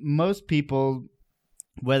because most people,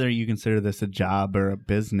 whether you consider this a job or a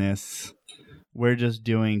business, we're just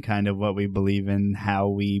doing kind of what we believe in, how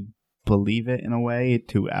we believe it in a way,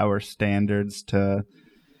 to our standards,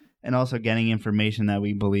 and also getting information that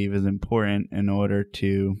we believe is important in order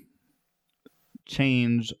to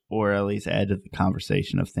change or at least add to the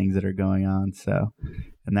conversation of things that are going on. So,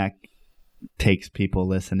 and that takes people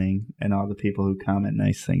listening, and all the people who comment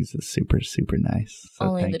nice things is super, super nice. So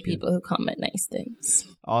only the people who comment nice things.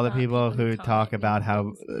 All the people who talk about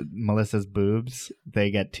how Melissa's boobs,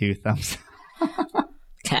 they get 2 thumbs.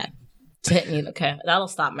 Okay. Okay. That'll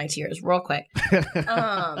stop my tears real quick.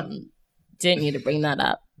 Didn't need to bring that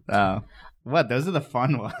up. Oh. What? Those are the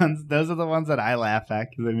fun ones. Those are the ones that I laugh at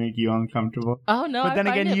because they make you uncomfortable. Oh, no. But then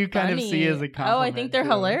again, you kind of see as a compliment. Oh, I think they're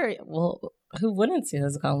hilarious. Well, who wouldn't see it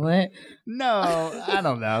as a compliment? No, I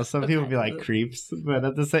don't know. Some people be like creeps, but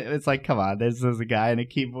at the same, it's like, come on, there's a guy and a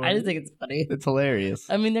keyboard. I just think it's funny. It's hilarious.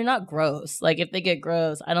 I mean, they're not gross. Like, if they get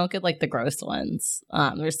gross, I don't get like the gross ones.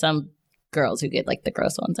 There's some girls who get like the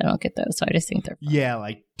gross ones. I don't get those, so I just think they're funny. Yeah,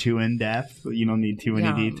 like too in depth. You don't need too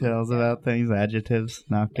many details about things. Adjectives,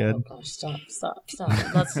 not good. Oh gosh, stop.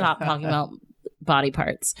 Let's stop talking about body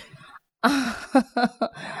parts. Okay,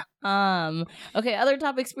 other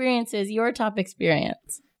top experiences. Your top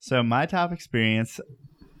experience. So my top experience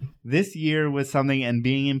this year was something, and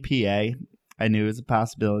being in PA, I knew it was a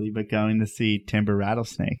possibility, but going to see Timber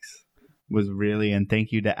Rattlesnakes was really, and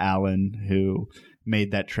thank you to Alan who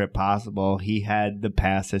made that trip possible. He had the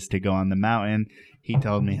passes to go on the mountain. He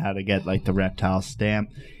told me how to get like the reptile stamp.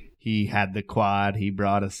 He had the quad. He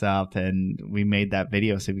brought us up and we made that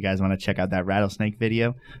video. So if you guys want to check out that rattlesnake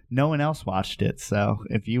video, no one else watched it. So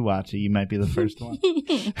if you watch it, you might be the first one.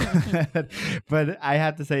 But I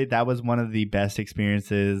have to say that was one of the best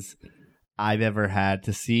experiences I've ever had,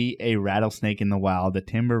 to see a rattlesnake in the wild, a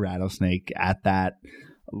timber rattlesnake at that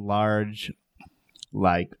large,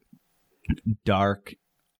 like, dark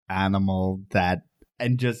animal, that,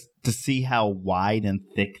 and just to see how wide and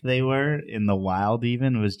thick they were in the wild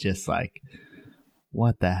even was just like,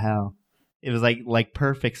 what the hell? It was like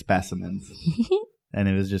perfect specimens. And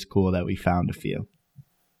it was just cool that we found a few.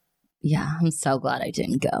 Yeah, I'm so glad I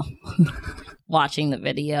didn't go. Watching the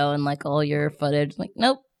video and like all your footage, like,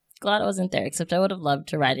 nope, glad I wasn't there, except I would have loved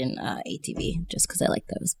to ride in ATV just because I like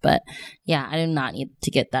those. But yeah, I do not need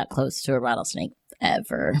to get that close to a rattlesnake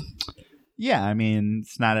ever. Yeah, I mean,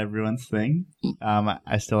 it's not everyone's thing.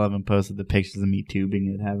 I still haven't posted the pictures of me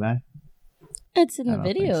tubing it, have I? It's in the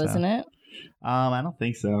video, so. Isn't it? I don't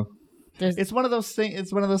think so. It's one of those things.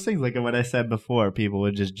 It's one of those things, like what I said before. People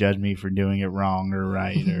would just judge me for doing it wrong or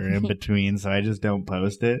right or in between, so I just don't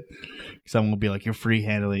post it. Someone will be like, "You're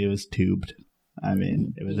free-handedly, it was tubed." I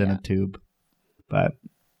mean, it was in a tube, but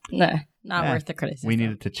no, not worth the criticism. We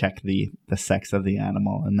needed to check the sex of the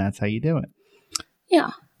animal, and that's how you do it.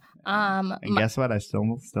 Yeah. And guess what? I still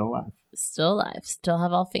alive. Still alive. Still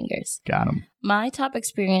have all fingers. Got him. My top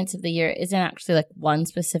experience of the year isn't actually like one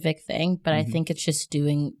specific thing, but I think it's just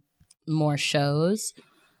doing more shows.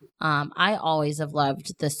 I always have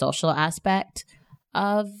loved the social aspect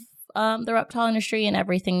of the reptile industry and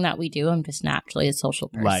everything that we do. I'm just naturally a social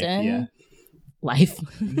person. Life.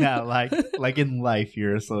 No, like in life,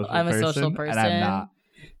 you're a social person. I'm a social person. And I'm not.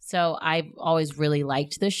 So I've always really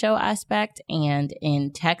liked the show aspect. And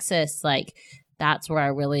in Texas, like, that's where I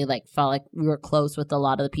really like felt like we were close with a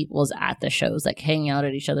lot of the people at the shows, like hanging out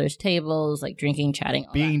at each other's tables, like drinking, chatting.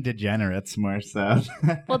 Being degenerates more so.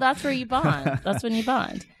 Well, that's where you bond. That's when you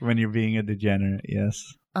bond. When you're being a degenerate, yes.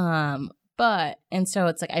 And so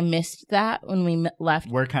it's like I missed that when we left.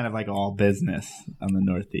 We're kind of like all business on the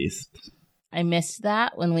Northeast. I missed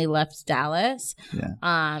that when we left Dallas. Yeah.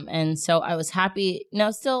 And so I was happy.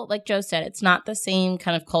 No, still, like Joe said, it's not the same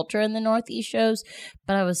kind of culture in the Northeast shows,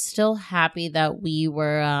 but I was still happy that we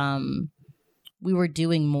were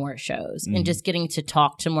doing more shows and just getting to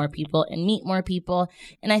talk to more people and meet more people.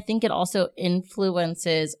 And I think it also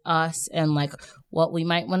influences us and like what we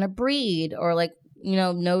might want to breed, or like, you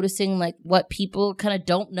know, noticing like what people kind of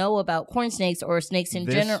don't know about corn snakes or snakes in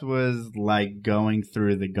general. This was like going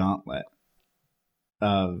through the gauntlet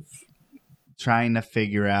of trying to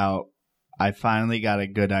figure out. I finally got a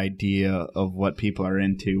good idea of what people are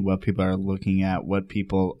into, what people are looking at, what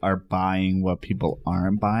people are buying, what people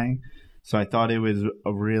aren't buying. So I thought it was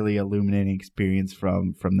a really illuminating experience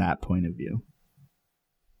from that point of view.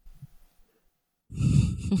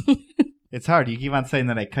 It's hard. You keep on saying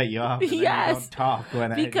that I cut you off. And yes. You don't talk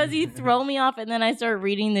because you throw me off and then I start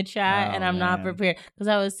reading the chat and I'm not prepared. Because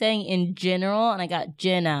I was saying in general and I got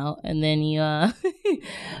Jen out and then you, and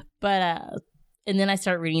then I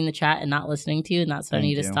start reading the chat and not listening to you, and that's what I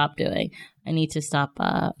need to stop doing. I need to stop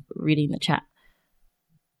reading the chat.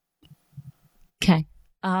 Okay.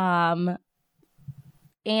 And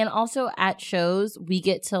also at shows, we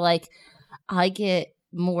get to I get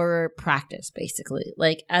more practice basically.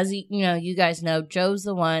 Like, as you know, you guys know, Joe's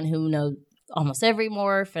the one who knows almost every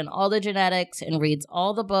morph and all the genetics and reads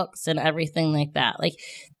all the books and everything like that. Like,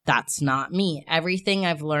 that's not me. Everything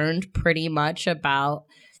I've learned pretty much about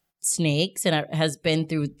snakes and it has been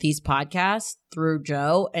through these podcasts, through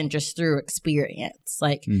Joe, and just through experience.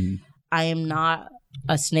 Like, I am not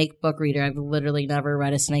a snake book reader. I've literally never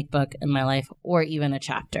read a snake book in my life, or even a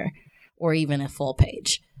chapter, or even a full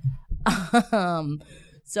page.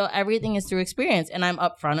 So everything is through experience, and I'm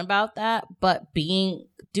upfront about that. But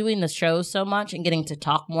doing the show so much and getting to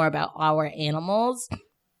talk more about our animals,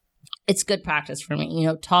 it's good practice for me,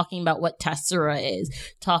 talking about what Tessera is,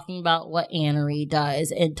 talking about what Anery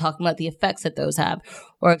does, and talking about the effects that those have,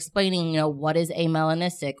 or explaining, what is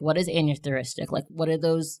amelanistic, what is aneuploidy, like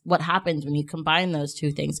what happens when you combine those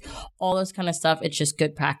two things, all this kind of stuff. It's just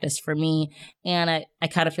good practice for me. And I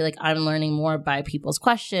kind of feel like I'm learning more by people's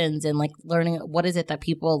questions and like learning what is it that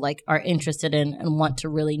people like are interested in and want to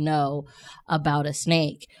really know about a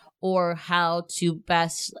snake, or how to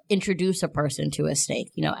best introduce a person to a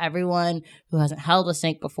snake. Everyone who hasn't held a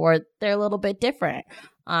snake before, they're a little bit different.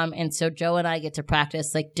 And so Joe and I get to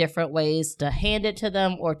practice like different ways to hand it to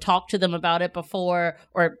them or talk to them about it before,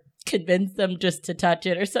 or convince them just to touch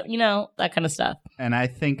it or something, that kind of stuff. And I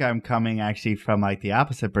think I'm coming actually from like the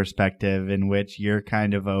opposite perspective, in which you're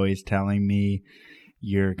kind of always telling me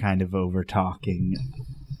you're kind of over talking.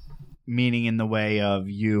 Meaning in the way of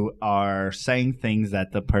you are saying things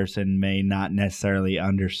that the person may not necessarily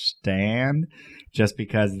understand, just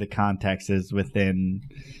because the context is within.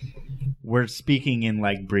 We're speaking in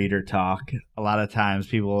like breeder talk. A lot of times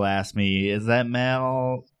people will ask me, is that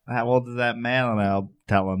male? How old is that male? And I'll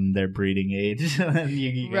tell them their breeding age. And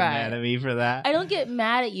you get mad at me for that. I don't get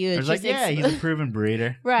mad at you. It's just like, he's a proven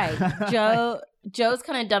breeder. Right. Joe's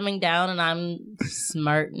kind of dumbing down, and I'm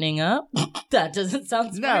smartening up. That doesn't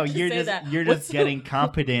sound smart. No, you're just getting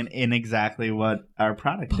competent in exactly what our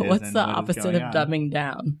product is. What's the opposite of dumbing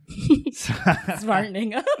down?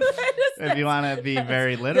 Smartening up. If you want to be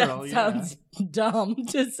very literal, that sounds dumb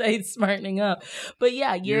to say smartening up. But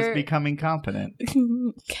yeah, you're just becoming competent.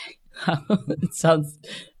 Okay. It sounds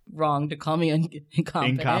wrong to call me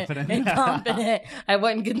incompetent. I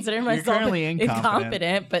wouldn't consider myself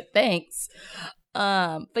incompetent, but thanks.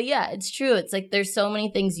 But yeah, it's true. It's like there's so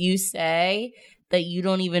many things you say that you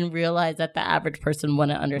don't even realize that the average person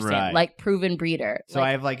wouldn't understand. Right. Like proven breeder. So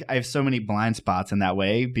I have so many blind spots in that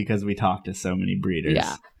way because we talk to so many breeders.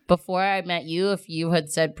 Yeah. Before I met you, if you had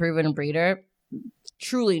said proven breeder,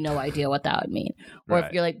 truly no idea what that would mean. Or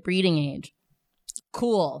if you're like breeding age,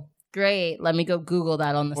 cool. Great. Let me go Google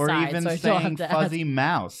that on the side. Or even saying fuzzy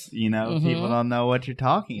mouse. People don't know what you're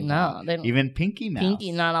talking about. No, they don't. Even pinky mouse.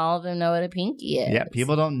 Pinky, not all of them know what a pinky is. Yeah,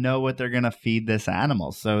 people don't know what they're going to feed this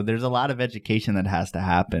animal. So there's a lot of education that has to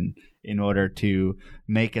happen in order to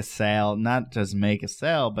make a sale, not just make a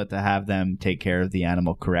sale, but to have them take care of the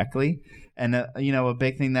animal correctly. And, a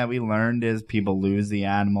big thing that we learned is people lose the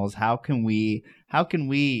animals. How can we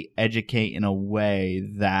educate in a way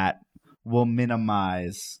that will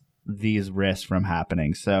minimize these risks from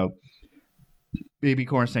happening? So baby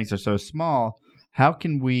corn snakes are so small. How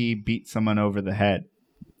can we beat someone over the head?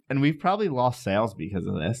 And we've probably lost sales because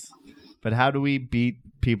of this. But how do we beat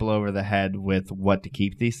people over the head with what to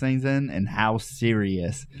keep these things in and how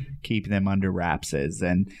serious keep them under wraps is?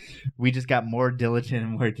 And we just got more diligent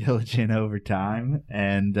and more diligent over time.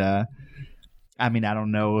 And I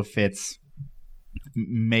don't know if it's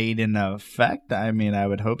made in effect. I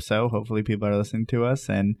would hope so. Hopefully people are listening to us,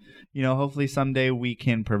 and hopefully someday we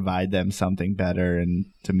can provide them something better and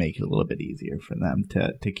to make it a little bit easier for them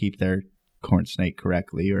to keep their corn snake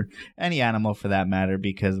correctly, or any animal for that matter,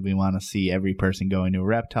 because we want to see every person going to a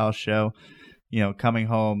reptile show coming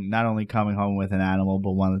home, not only coming home with an animal,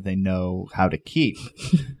 but one that they know how to keep.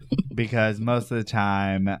 Because most of the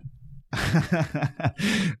time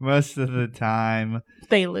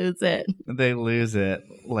they lose it,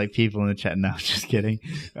 like people in the chat. No, just kidding.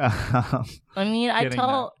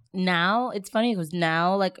 Now it's funny because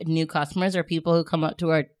now like new customers or people who come up to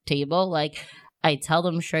our table, like I tell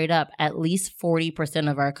them straight up, at least 40%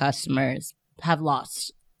 of our customers have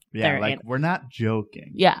lost their animals. We're not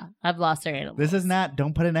joking. Yeah, I've lost their animals. This is not,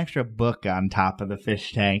 don't put an extra book on top of the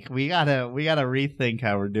fish tank. We gotta rethink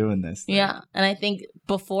how we're doing this thing. Yeah, and I think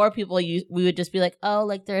before we would just be like, oh,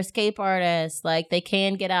 like they're escape artists, like they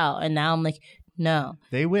can get out. And now I'm like, no.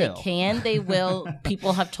 They will. They will.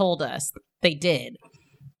 People have told us they did.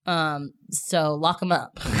 So lock them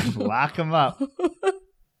up. Lock them up.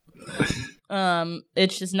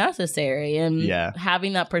 It's just necessary. And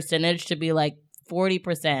having that percentage to be like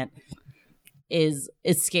 40% is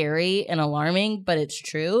scary and alarming, but it's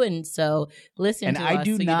true. And so listen to us. And I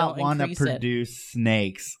do not want to produce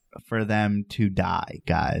snakes for them to die,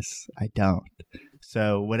 guys. I don't.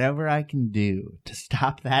 So whatever I can do to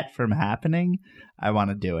stop that from happening, I want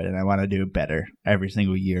to do it. And I want to do it better every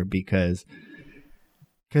single year because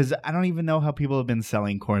I don't even know how people have been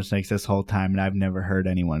selling corn snakes this whole time, and I've never heard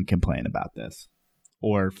anyone complain about this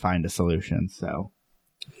or find a solution. So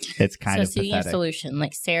it's kind of pathetic. So speaking of solution,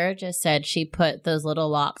 like Sarah just said, she put those little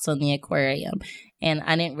locks on the aquarium. And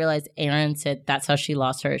I didn't realize Erin said that's how she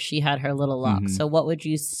lost hers. She had her little locks. So what would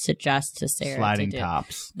you suggest to Sarah sliding to do?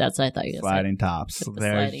 tops. That's what I thought you were sliding tops.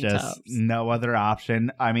 There's sliding just tops. no other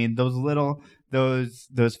option. I mean,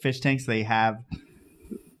 those fish tanks, they have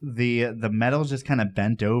the metal's just kind of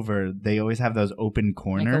bent over. They always have those open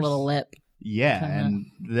corners, like a little lip. Yeah,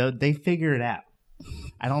 kinda. and they figure it out.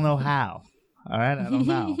 I don't know how. All right, I don't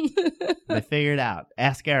know. They figured it out.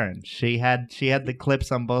 Ask Erin. She had the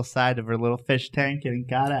clips on both sides of her little fish tank, and it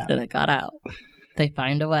got out. And it got out. They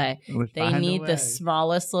find a way. They need the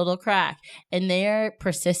smallest little crack, and they're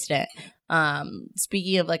persistent.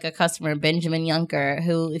 Speaking of like a customer, Benjamin Yunker,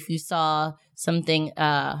 who, if you saw something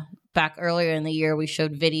back earlier in the year, we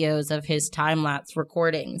showed videos of his time-lapse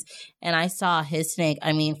recordings, and I saw his snake,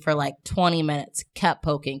 I mean, for like 20 minutes, kept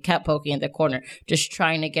poking at the corner, just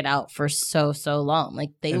trying to get out for so long.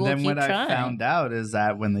 Like, they will keep trying. And then what I found out is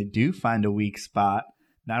that when they do find a weak spot,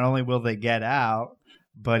 not only will they get out,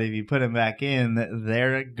 but if you put them back in,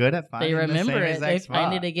 they're good at finding the same exact spot. They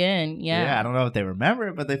find it again. Yeah, I don't know if they remember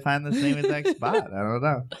it, but they find the same exact spot. I don't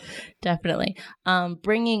know. Definitely.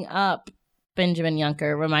 Bringing up Benjamin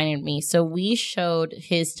Yunker reminded me. So we showed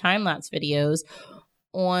his time-lapse videos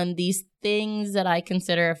on these things that I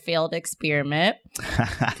consider a failed experiment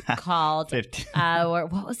called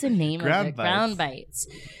what was the name of it? Ground Bites.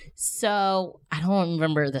 So I don't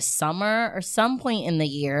remember, the summer or some point in the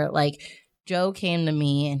year, like, Joe came to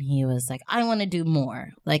me and he was like, I want to do more.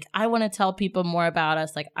 Like, I want to tell people more about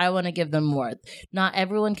us. Like, I want to give them more. Not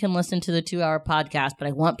everyone can listen to the 2-hour podcast, but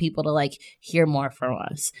I want people to like hear more from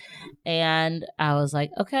us. And I was like,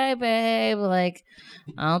 okay, babe, like,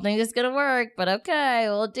 I don't think it's going to work, but okay,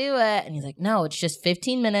 we'll do it. And he's like, no, it's just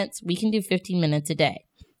 15 minutes. We can do 15 minutes a day.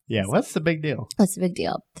 Yeah, what's the big deal? What's the big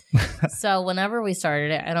deal? So whenever we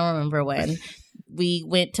started it, I don't remember when, we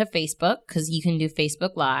went to Facebook, because you can do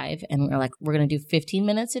Facebook Live, and we're like, we're going to do 15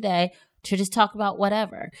 minutes a day to just talk about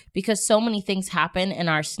whatever, because so many things happen in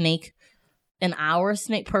our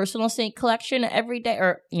personal snake collection every day,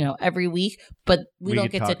 or, you know, every week, but we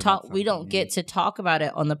don't get to talk. We don't get to talk about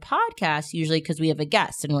it on the podcast usually, because we have a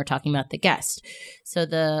guest and we're talking about the guest. So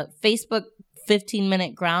the Facebook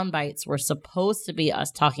 15-minute Ground Bites were supposed to be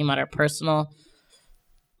us talking about our personal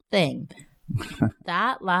thing.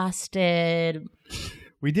 That lasted.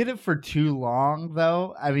 We did it for too long,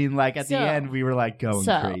 though. I mean, like, at the end, we were like going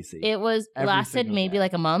crazy. It lasted maybe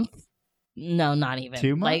like a month. No, not even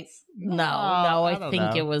 2 months. Like, no. I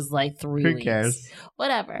think it was like 3 weeks. Who cares?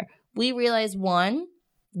 Whatever. We realized, one,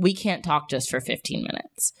 we can't talk just for 15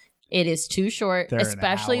 minutes. It is too short,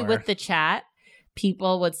 especially with the chat.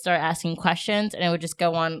 People would start asking questions and it would just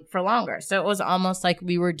go on for longer. So it was almost like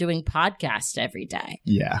we were doing podcasts every day.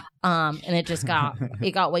 Yeah. And it just got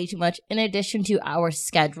way too much. In addition to, our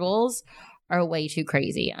schedules are way too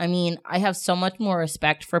crazy. I mean, I have so much more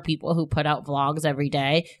respect for people who put out vlogs every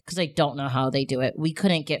day, because I don't know how they do it. We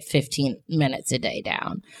couldn't get 15 minutes a day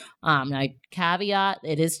down. Now, caveat,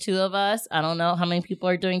 it is 2 of us. I don't know how many people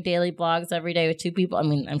are doing daily vlogs every day with 2 people. I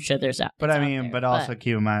mean, I'm sure there's that. But I mean, but also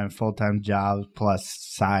keep in mind, full-time jobs plus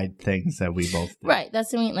side things that we both do. Right.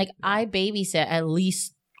 That's what I mean. Like, I babysit at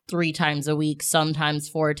least 3 times a week, sometimes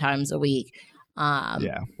 4 times a week.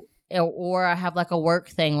 Yeah. Or I have like a work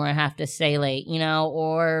thing where I have to stay late, you know,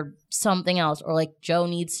 or something else. Or like Joe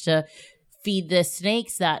needs to feed the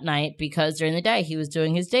snakes that night because during the day he was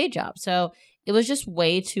doing his day job. So it was just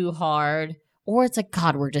way too hard. Or it's like,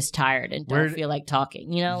 God, we're just tired and don't feel like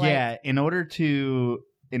talking, you know? Yeah, in order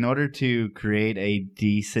to create a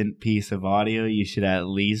decent piece of audio, you should at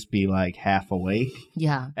least be like half awake.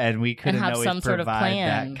 Yeah. And we couldn't always some sort of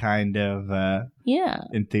plan. That kind of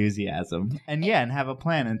enthusiasm. And and have a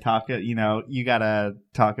plan and talk, you know, you got to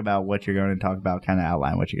talk about what you're going to talk about, kind of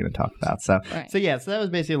outline what you're going to talk about. So that was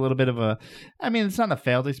basically a little bit of it's not a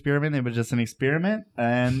failed experiment. It was just an experiment.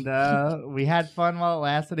 And we had fun while it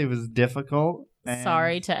lasted. It was difficult.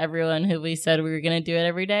 Sorry to everyone who we said we were going to do it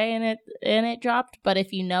every day and it dropped. But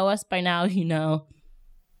if you know us by now, you know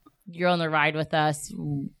you're on the ride with us,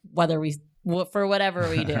 for whatever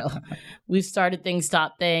we do. We've started things,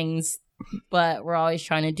 stopped things, but we're always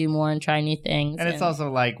trying to do more and try new things. And it's also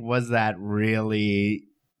like, was that really,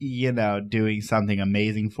 you know, doing something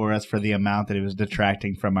amazing for us for the amount that it was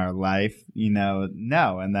detracting from our life? You know,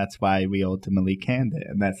 no. And that's why we ultimately canned it.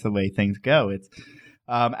 And that's the way things go. It's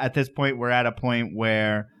at this point, we're at a point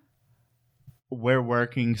where we're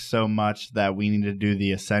working so much that we need to do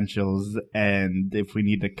the essentials. And if we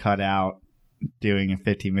need to cut out doing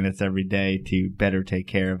 15 minutes every day to better take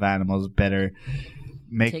care of animals, better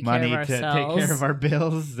make money to take care of our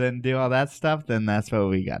bills and do all that stuff, then that's what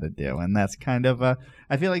we got to do. And that's kind of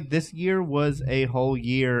I feel like this year was a whole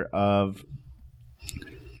year of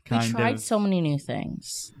We tried so many new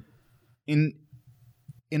things. In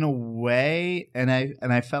a way, and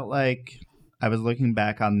I felt like I was looking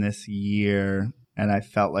back on this year and I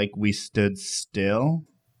felt like we stood still.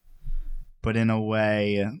 But in a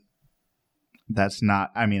way, that's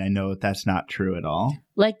not, I mean, I know that's not true at all.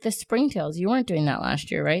 Like the springtails, you weren't doing that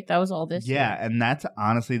last year, right? That was all this year. Yeah, and that's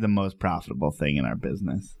honestly the most profitable thing in our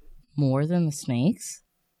business. More than the snakes?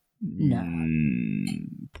 No.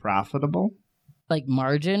 Profitable? Like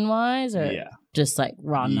margin-wise or just like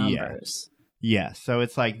raw numbers? Yeah, so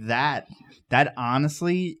it's like that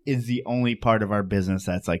honestly is the only part of our business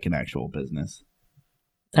that's like an actual business.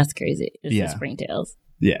 That's crazy. It's the springtails.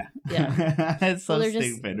 Yeah. Yeah. It's so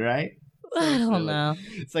stupid, right? So I don't know.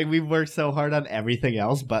 It's like we've worked so hard on everything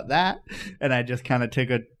else but that, and I just kind of took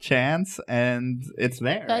a chance, and it's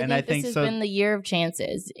there. But I think this has been the year of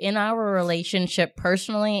chances. In our relationship,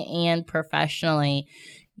 personally and professionally,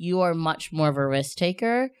 you are much more of a risk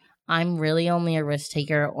taker. I'm really only a risk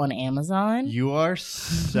taker on Amazon. You are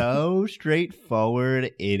so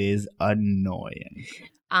straightforward. It is annoying.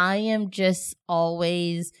 I am just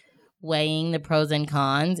always weighing the pros and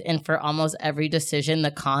cons, and for almost every decision the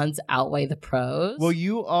cons outweigh the pros. Well,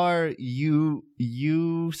 you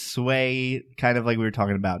sway kind of like we were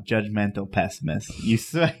talking about, judgmental pessimist. We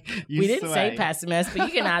didn't say pessimist, but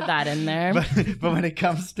you can add that in there. But when it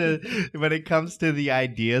comes to the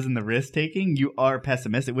ideas and the risk taking, you are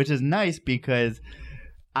pessimistic, which is nice because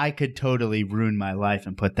I could totally ruin my life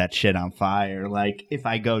and put that shit on fire. Like if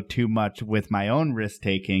I go too much with my own risk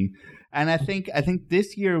taking. And I think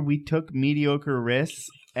this year we took mediocre risks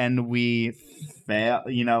and we failed.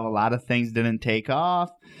 You know, a lot of things didn't take off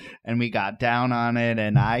and we got down on it.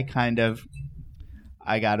 And I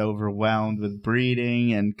got overwhelmed with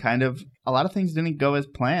breeding and kind of a lot of things didn't go as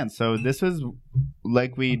planned. So this was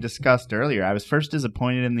like we discussed earlier. I was first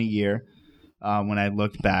disappointed in the year when I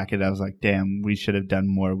looked back and I was like, damn, we should have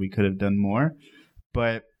done more. We could have done more.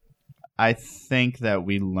 But I think that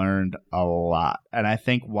we learned a lot. And I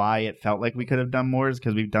think why it felt like we could have done more is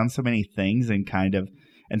because we've done so many things and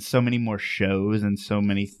so many more shows and so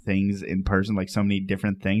many things in person, like so many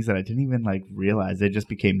different things that I didn't even like realize. They just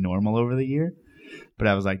became normal over the year. But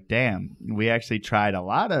I was like, damn, we actually tried a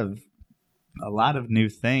lot of new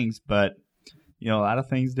things, but you know, a lot of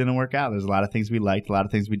things didn't work out. There's a lot of things we liked, a lot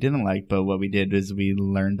of things we didn't like, but what we did is we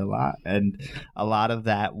learned a lot. And a lot of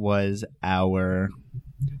that was our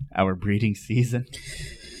breeding season.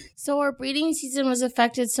 So our breeding season was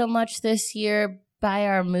affected so much this year by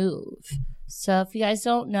our move. So if you guys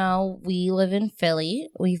don't know, we live in Philly.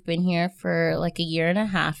 We've been here for like a year and a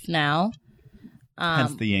half now.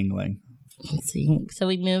 Hence the Yingling. So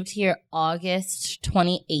we moved here August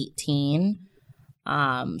 2018.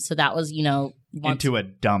 So that was, you know, into a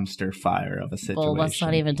dumpster fire of a situation. Well, let's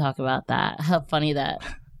not even talk about that. How funny that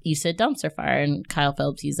you said dumpster fire and Kyle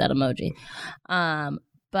Phillips used that emoji.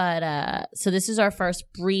 But so this is our first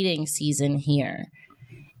breeding season here.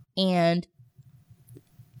 And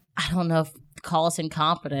I don't know if call us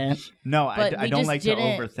incompetent. No, I don't like to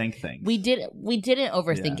overthink things. We didn't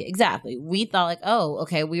overthink it. Exactly. We thought like, oh,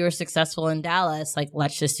 okay, we were successful in Dallas. Like,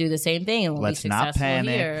 let's just do the same thing and we'll be successful not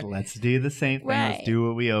panic. Here. Let's do the same thing. Right. Let's do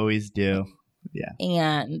what we always do. Yeah.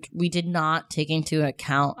 And we did not take into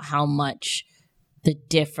account how much the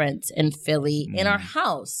difference in Philly in our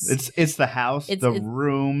house. It's the house, the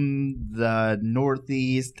room, the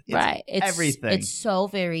Northeast. It's everything. It's so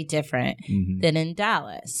very different than in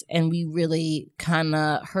Dallas. And we really kind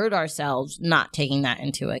of hurt ourselves not taking that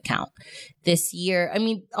into account. This year, I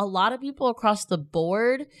mean, a lot of people across the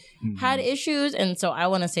board had issues. And so I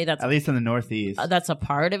want to say that's... At least in the Northeast. That's a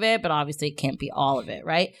part of it, but obviously it can't be all of it,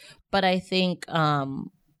 right? But I think...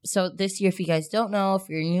 so this year, if you guys don't know, if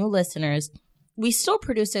you're new listeners... We still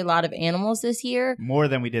produced a lot of animals this year. More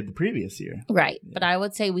than we did the previous year. Right. Yeah. But I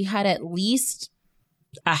would say we had at least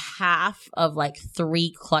a half of like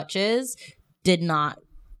 3 clutches did not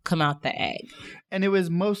come out the egg. And it was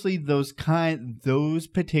mostly those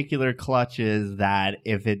particular clutches that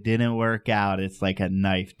if it didn't work out, it's like a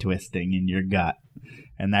knife twisting in your gut.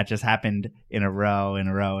 And that just happened in a row.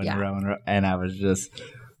 And I was just...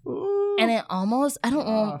 Ooh. And it almost, I don't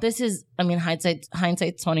know, this is, I mean, hindsight's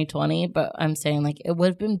 2020, but I'm saying like it would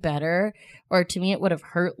have been better, or to me it would have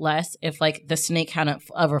hurt less if like the snake hadn't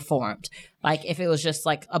ever formed. Like if it was just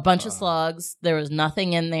like a bunch of slugs, there was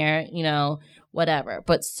nothing in there, you know, whatever.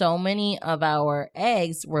 But so many of our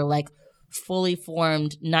eggs were like fully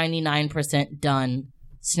formed, 99% done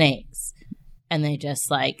snakes. and they just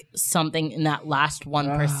like something in that last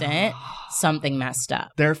 1%, something messed up.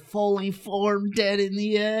 They're fully formed dead in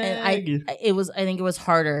the egg. And I think it was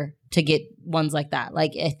harder to get ones like that.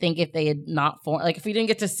 Like, I think if they had not formed, like if we didn't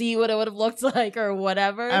get to see what it would have looked like or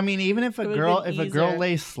whatever. I mean, even if a girl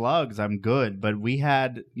lays slugs, I'm good. But we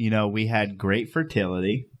had great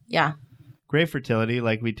fertility. Yeah. Great fertility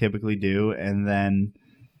like we typically do. And then,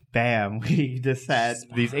 bam, we just had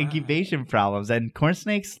these incubation problems. And corn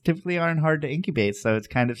snakes typically aren't hard to incubate. So it's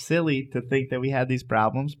kind of silly to think that we had these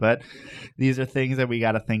problems. But these are things that we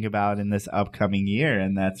got to think about in this upcoming year.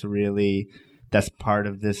 And that's part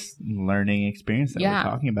of this learning experience that we're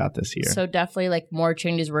talking about this year. So definitely like more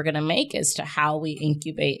changes we're going to make as to how we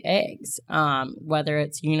incubate eggs. Whether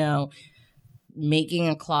it's, making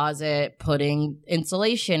a closet, putting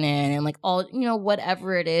insulation in, and like all,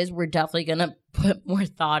 whatever it is, we're definitely going to put more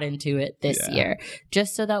thought into it this year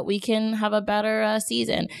just so that we can have a better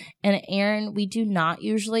season. And Aaron, we do not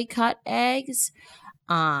usually cut eggs.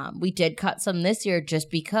 We did cut some this year just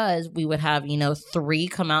because we would have, 3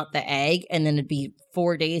 come out the egg and then it'd be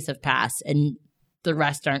 4 days have passed and the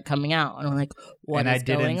rest aren't coming out. And I'm like, what is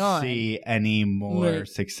going on? And I didn't see any more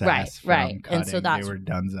success from cutting. And so they were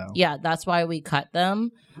donezo. Yeah, that's why we cut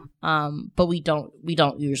them. But we don't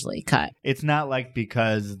usually cut. It's not like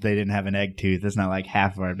because they didn't have an egg tooth. It's not like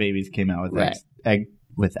half of our babies came out with egg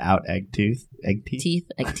without egg teeth. Egg teeth.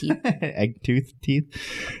 Egg tooth teeth.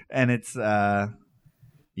 And it's so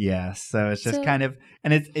it's just kind of,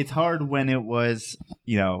 and it's hard when it was,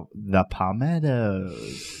 the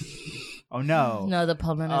palmettos. Oh, no. No, the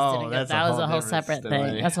palmettos didn't get that. Was a whole separate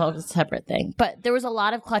thing. That's a whole separate thing. But there was a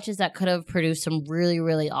lot of clutches that could have produced some really,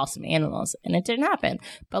 really awesome animals, and it didn't happen.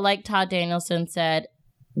 But like Todd Danielson said,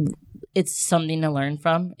 it's something to learn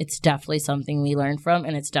from. It's definitely something we learn from,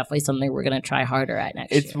 and it's definitely something we're going to try harder at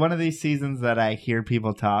next year. It's one of these seasons that I hear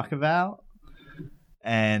people talk about,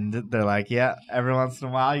 and they're like, yeah, every once in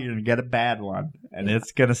a while you're going to get a bad one, and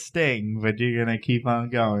it's going to sting, but you're going to keep on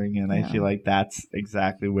going, and I feel like that's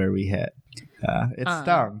exactly where we hit. It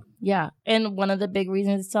stung. Yeah, and one of the big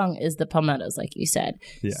reasons it stung is the palmettos, like you said.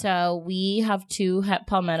 Yeah. So we have 2 het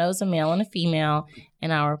palmettos, a male and a female,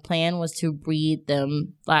 and our plan was to breed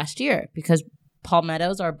them last year because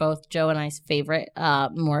palmettos are both Joe and I's favorite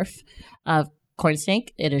morph of corn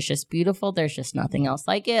snake. It is just beautiful. There's just nothing else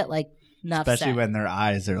like it. Like, especially when their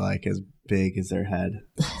eyes are like as big as their head.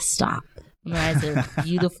 Stop. Their eyes are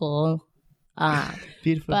beautiful.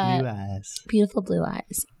 Beautiful blue eyes. Beautiful blue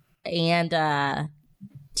eyes. And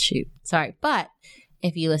but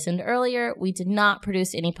if you listened earlier, we did not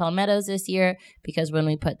produce any palmettos this year because when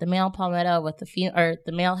we put the male palmetto with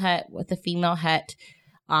the male het with the female het,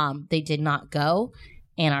 they did not go.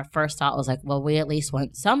 And our first thought was like, well, we at least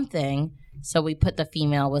want something. So we put the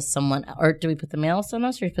female with someone, or do we put the male with someone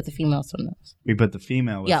else, or we put the female with someone else? We put the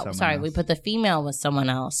female with someone else. We put the female with someone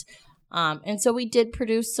else. And so we did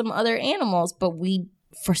produce some other animals, but we,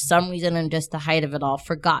 for some reason, and just the height of it all,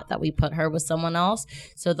 forgot that we put her with someone else.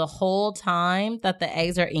 So the whole time that the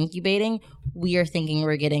eggs are incubating, we are thinking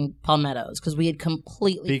we're getting palmettos because we had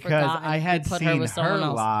completely forgotten. Because I had seen her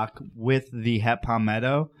lock with the het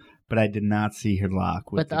palmetto, but I did not see her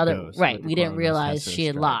lock with the other ghost. Right, we didn't realize she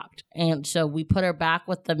had locked. And so we put her back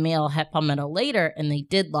with the male het palmetto later, and they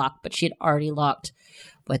did lock, but she had already locked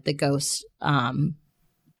with the ghost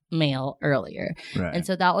male earlier. Right. And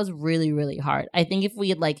so that was really, really hard. I think if we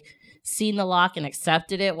had seen the lock and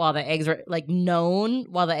accepted it while the eggs were known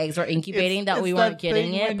while the eggs were incubating that we weren't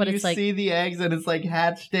getting it, but it's you see the eggs and it's like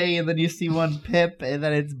hatch day and then you see one pip and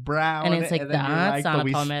then it's brown and it's like that's not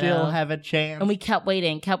a palmetto. We still have a chance. And we kept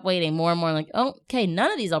waiting more and more like, oh, okay,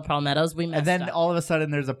 none of these are palmettos. We messed up. And then all of a sudden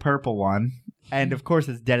there's a purple one. And of course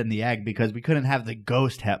it's dead in the egg because we couldn't have the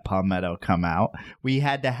ghost het palmetto come out. We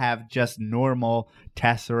had to have just normal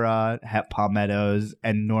tessera het palmettos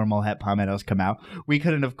and normal het palmettos come out. We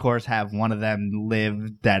couldn't, of course, have one of them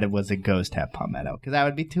live that it was a ghost het palmetto because that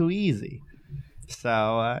would be too easy.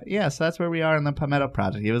 So, so that's where we are in the palmetto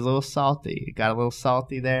project. It was a little salty. It got a little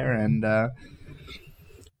salty there and...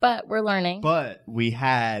 but we're learning. But we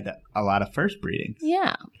had a lot of first breedings.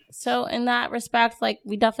 Yeah. So in that respect,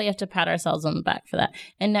 we definitely have to pat ourselves on the back for that.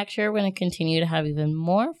 And next year, we're going to continue to have even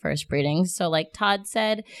more first breedings. So like Todd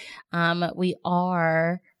said, we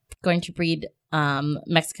are going to breed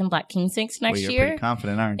Mexican black king snakes next year. You're pretty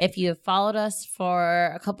confident, aren't you? If you have followed us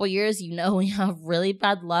for a couple years, you know we have really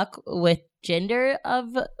bad luck with gender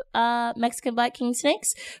of Mexican black king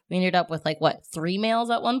snakes. We ended up with 3 males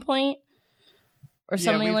at one point. or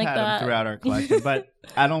something like had that. Them throughout our collection, but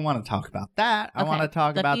I don't want to talk about that. I want to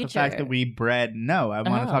talk about the fact that we bred. No, I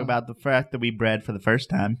want to talk about the fact that we bred for the first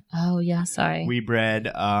time. Oh yeah, sorry. We bred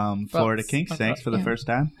Florida king snakes for the first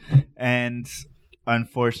time, and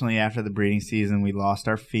unfortunately, after the breeding season, we lost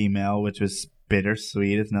our female, which was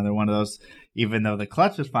bittersweet. It's another one of those. Even though the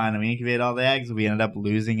clutch was fine and we incubated all the eggs, we ended up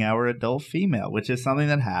losing our adult female, which is something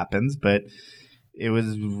that happens, but it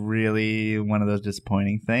was really one of those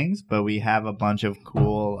disappointing things. But we have a bunch of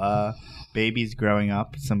cool babies growing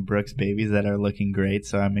up, some Brooks babies that are looking great,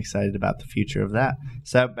 so I'm excited about the future of that.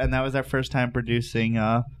 And that was our first time producing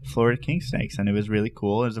Florida king snakes, and it was really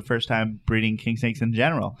cool. It was the first time breeding king snakes in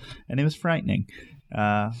general, and it was frightening.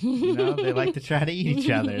 They like to try to eat each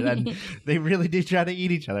other, and they really do try to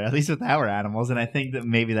eat each other, at least with our animals. And I think that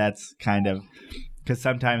maybe that's kind of because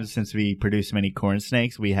sometimes, since we produce many corn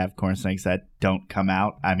snakes, we have corn snakes that don't come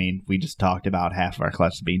out. I mean, we just talked about half of our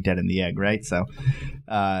clutches being dead in the egg, right? So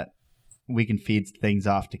we can feed things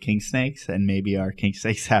off to king snakes, and maybe our king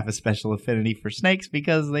snakes have a special affinity for snakes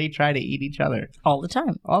because they try to eat each other all the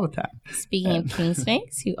time. Speaking of king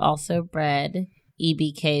snakes, you also bred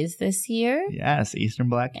EBKs this year. Yes, Eastern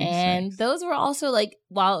Black King and snakes. Those were also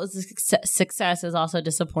while it was a success, it was also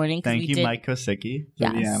disappointing. Thank you, Mike Kosicki.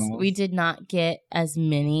 Yes, we did not get as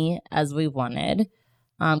many as we wanted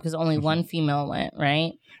because only one female went,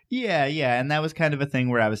 right? Yeah, and that was kind of a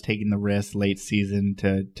thing where I was taking the risk late season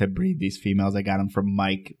to breed these females. I got them from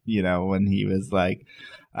Mike, when he was like,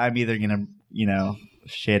 I'm either going to,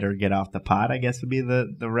 shit or get off the pot, I guess would be the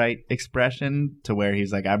right expression, to where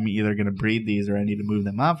he's like, I'm either going to breed these or I need to move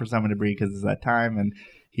them on for someone to breed because it's that time. And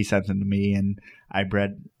he sent them to me, and I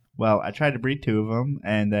tried to breed 2 of them,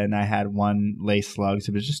 and then I had one lay slugs.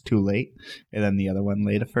 It was just too late, and then the other one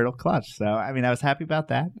laid a fertile clutch. So, I mean, I was happy about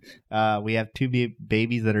that. We have 2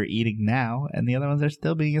 babies that are eating now, and the other ones are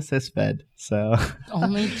still being assist fed. So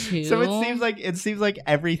only 2. So it seems like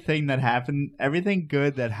everything that happened, everything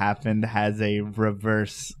good that happened, has a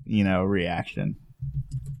reverse, reaction.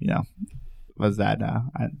 Was that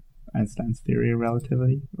Einstein's theory of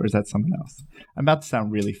relativity, or is that something else? I'm about to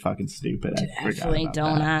sound really fucking stupid. Definitely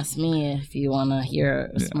don't ask me if you want to hear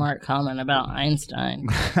a smart comment about Einstein.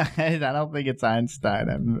 I don't think it's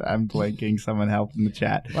Einstein. I'm blanking. Someone help in the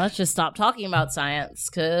chat. Let's just stop talking about science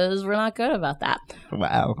because we're not good about that.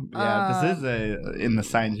 Wow. Yeah, this is in the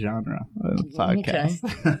science genre podcast.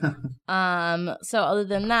 Okay. So other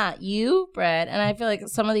than that, you bred, and I feel like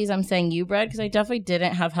some of these I'm saying you bred because I definitely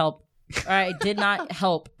didn't have help. Or I did not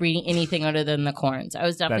help breeding anything other than the corns. I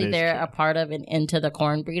was definitely there, a part of and into the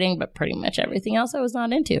corn breeding, but pretty much everything else I was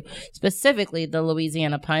not into. Specifically the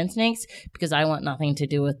Louisiana pine snakes, because I want nothing to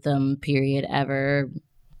do with them, period, ever,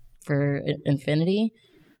 for infinity.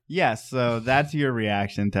 Yeah, so that's your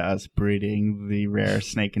reaction to us breeding the rare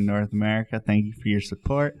snake in North America. Thank you for your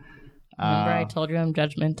support. Remember I told you I'm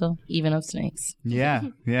judgmental, even of snakes. Yeah.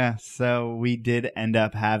 So we did end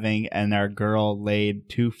up having, and our girl laid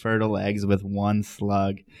 2 fertile eggs with 1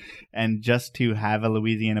 slug. And just to have a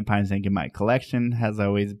Louisiana pine snake in my collection has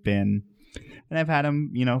always been, and I've had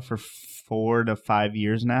them, for 4 to 5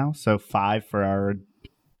 years now. So 5 for our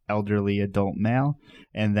elderly adult male.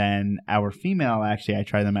 And then our female, actually, I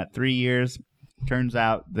tried them at 3 years. Turns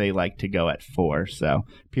out they like to go at 4. So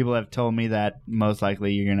people have told me that most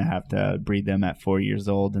likely you're going to have to breed them at 4 years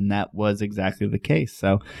old. And that was exactly the case.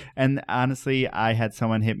 So, and honestly, I had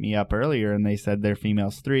someone hit me up earlier and they said their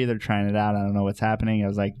female's 3. They're trying it out. I don't know what's happening. I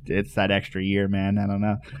was like, it's that extra year, man. I don't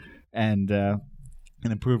know. And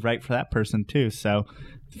it proved right for that person too. So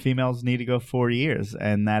females need to go 4 years.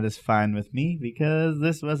 And that is fine with me because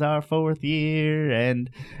this was our 4th year. And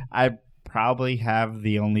I probably have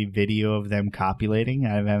the only video of them copulating.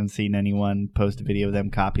 I haven't seen anyone post a video of them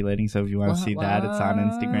copulating, so if you want to see that, it's on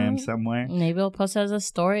Instagram somewhere. Maybe we'll post it as a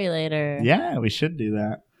story later. Yeah, we should do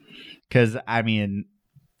that. Because, I mean,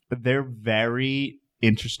 they're very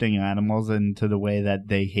interesting animals into the way that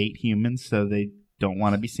they hate humans, so they don't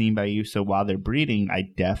want to be seen by you. So while they're breeding, I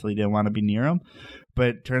definitely didn't want to be near them. But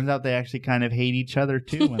it turns out they actually kind of hate each other,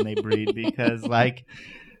 too, when they breed, because,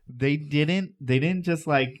 they didn't just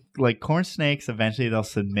like corn snakes. Eventually they'll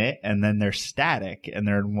submit and then they're static and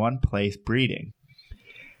they're in one place breeding.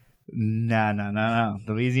 No.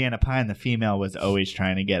 The Louisiana pine, the female was always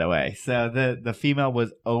trying to get away. So the female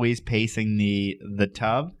was always pacing the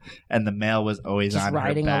tub and the male was always just on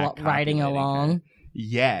her back riding along.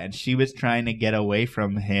 Yeah, and she was trying to get away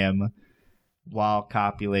from him while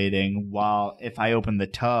copulating, while if I opened the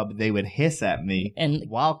tub, they would hiss at me and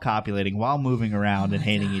while copulating, while moving around and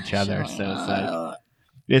hating each other. So it's like,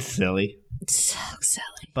 it's silly. It's so silly.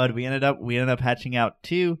 But we ended up hatching out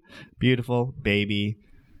 2 beautiful baby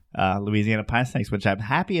Louisiana pine snakes, which I'm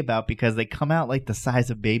happy about because they come out like the size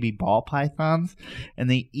of baby ball pythons, and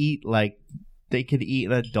they eat like they could eat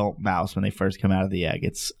an adult mouse when they first come out of the egg.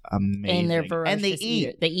 It's amazing. And they're ferocious. And they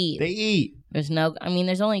eat. They eat. They eat. There's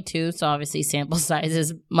only 2, so obviously sample size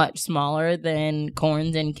is much smaller than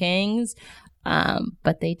corns and kings.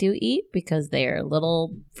 But they do eat because they're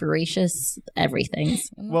little voracious everythings.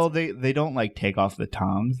 Well, they don't like take off the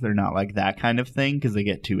tongues. They're not like that kind of thing because they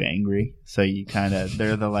get too angry. So you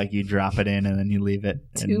they're the like you drop it in and then you leave it.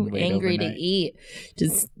 Too angry overnight. to eat.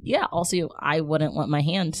 Also, I wouldn't want my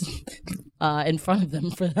hand in front of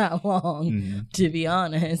them for that long, to be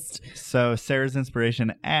honest. So Sarah's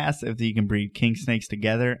Inspiration asks if you can breed king snakes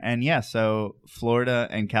together. And yeah, so Florida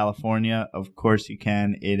and California, of course you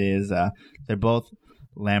can. It is, they're both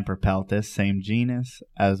Lamprepeltis, same genus,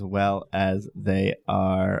 as well as they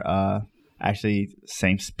are actually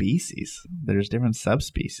same species. There's different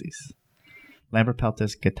subspecies.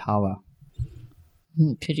 Lamprepeltis guttata.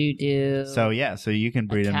 Could you do so you can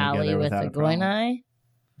breed them together with without a a problem. goinai?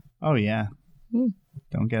 Oh yeah.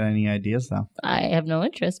 Don't get any ideas though. I have no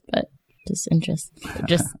interest, but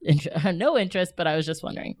no interest, but I was just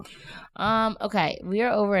wondering. Okay, we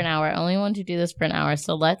are over an hour. I only want to do this for an hour,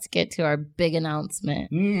 so let's get to our big announcement.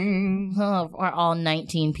 We're all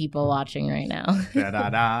 19 people watching right now.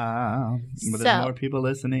 Da-da-da. But there's more people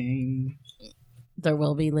listening. There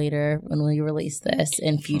will be later when we release this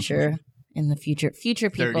in the future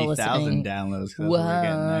people 30,000 listening. downloads. That's what we're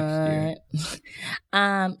getting next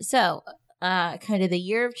year. So kind of the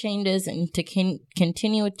year of changes, and to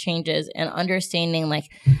continue with changes and understanding like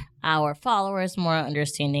our followers more,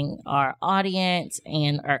 understanding our audience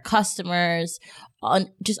and our customers,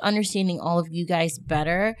 just understanding all of you guys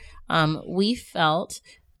better. We felt.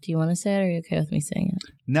 Do you want to say it, or are you okay with me saying it?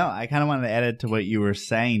 No, I kind of wanted to add it to what you were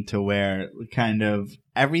saying, to where kind of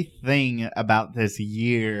everything about this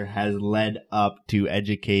year has led up to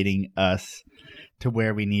educating us to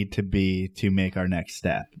where we need to be to make our next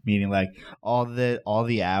step. Meaning like all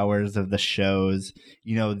the hours of the shows,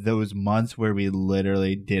 those months where we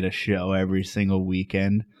literally did a show every single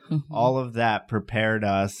weekend. All of that prepared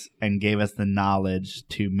us and gave us the knowledge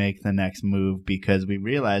to make the next move, because we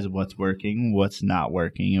realize what's working, what's not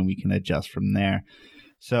working, and we can adjust from there.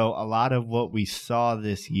 So a lot of what we saw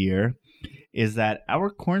this year is that our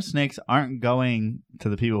corn snakes aren't going to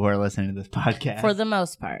the people who are listening to this podcast. For the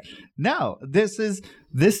most part. No, this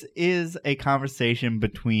is a conversation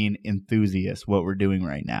between enthusiasts, what we're doing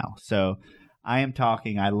right now. So I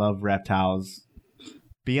love reptiles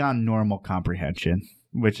beyond normal comprehension,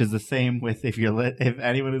 which is the same with if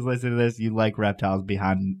anyone who's listening to this, you like reptiles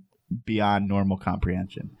beyond normal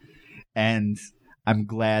comprehension. And I'm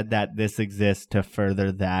glad that this exists to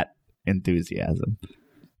further that enthusiasm.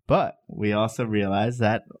 But we also realize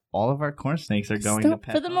that all of our corn snakes are going to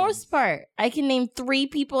pet for the most part. I can name 3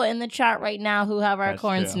 people in the chat right now who have our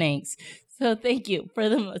corn snakes. So thank you for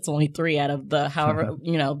them. It's only 3 out of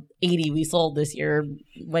the 80 we sold this year.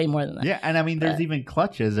 Way more than that. Yeah, and I mean, there's even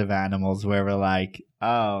clutches of animals where we're like,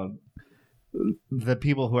 oh, the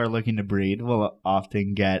people who are looking to breed will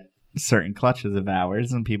often get certain clutches of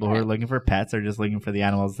ours, and people who are looking for pets are just looking for the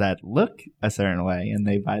animals that look a certain way, and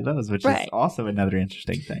they buy those, which is also another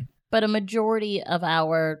interesting thing. But a majority of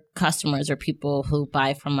our customers or people who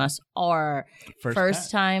buy from us are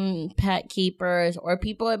first-time pet keepers, or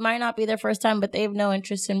people, it might not be their first time, but they have no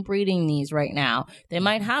interest in breeding these right now. They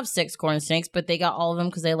might have 6 corn snakes, but they got all of them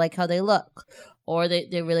because they like how they look, or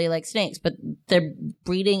they really like snakes, but their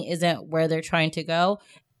breeding isn't where they're trying to go.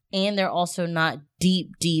 And they're also not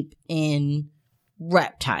deep in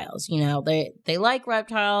reptiles. They like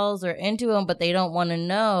reptiles, they're into them, but they don't want to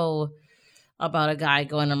know about a guy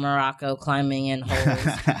going to Morocco climbing in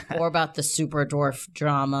holes or about the super dwarf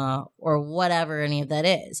drama or whatever any of that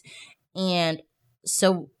is. And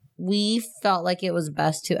so we felt like it was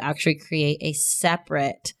best to actually create a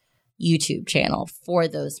separate YouTube channel for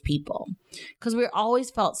those people, because we always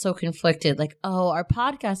felt so conflicted, like, oh, our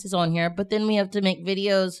podcast is on here, but then we have to make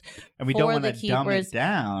videos and we don't want to dumb it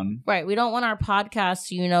down, right? We don't want our podcast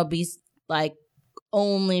to be like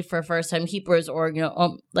only for first time keepers, or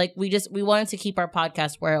like we wanted to keep our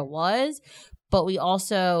podcast where it was, but we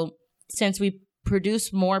also, since we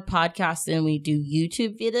produce more podcasts than we do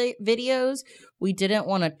YouTube videos, we didn't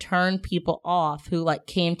want to turn people off who like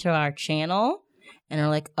came to our channel and are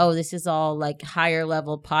like, oh, this is all like higher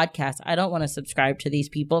level podcasts. I don't want to subscribe to these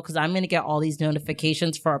people because I'm going to get all these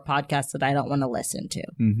notifications for a podcast that I don't want to listen to.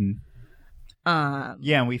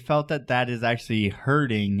 Yeah, and we felt that is actually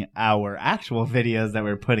hurting our actual videos that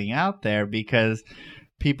we're putting out there, because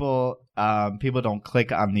people don't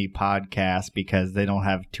click on the podcast because they don't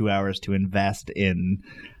have 2 hours to invest in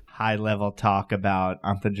high level talk about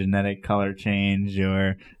ontogenetic color change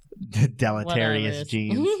or deleterious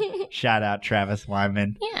genes. Shout out Travis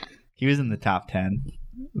Wyman. Yeah. He was in the top 10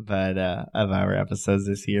 of our episodes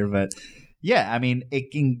this year. But yeah, I mean,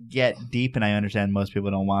 it can get deep, and I understand most people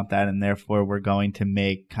don't want that. And therefore, we're going to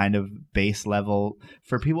make kind of base level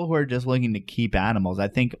for people who are just looking to keep animals. I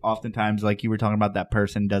think oftentimes, like you were talking about, that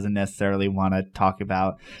person doesn't necessarily want to talk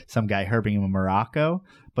about some guy herping in Morocco,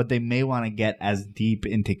 but they may want to get as deep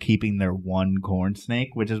into keeping their one corn snake,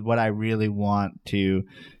 which is what I really want to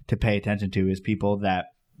pay attention to, is people that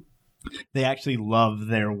they actually love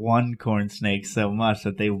their one corn snake so much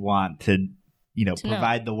that they want to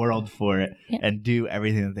provide the world for it and do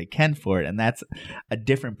everything that they can for it. And that's a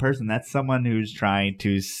different person. That's someone who's trying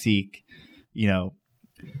to seek,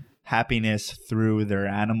 happiness through their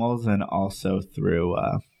animals and also through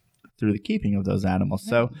the keeping of those animals.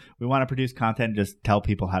 So we want to produce content, just tell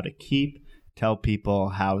people how to keep, tell people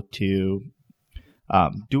how to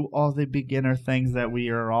do all the beginner things that we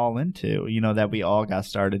are all into, that we all got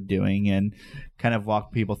started doing, and kind of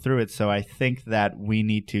walk people through it. So I think that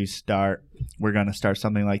we're going to start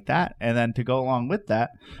something like that. And then to go along with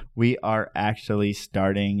that, we are actually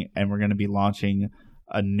starting, and we're going to be launching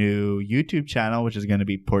a new YouTube channel, which is going to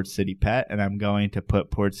be Port City Pet. And I'm going to put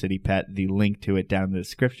Port City Pet, the link to it, down in the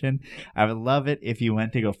description. I would love it if you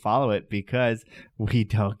went to go follow it, because we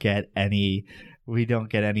don't get any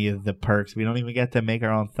of the perks. We don't even get to make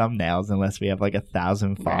our own thumbnails unless we have like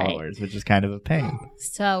 1,000 followers, which is kind of a pain.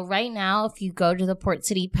 So right now, if you go to the Port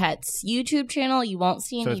City Pets YouTube channel, you won't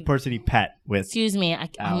see any. So it's Port City Pet with. Excuse me,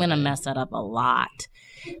 I'm going to mess that up a lot.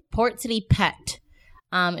 Port City Pet.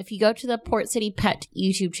 If you go to the Port City Pet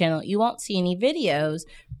YouTube channel, you won't see any videos,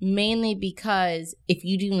 mainly because if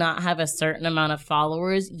you do not have a certain amount of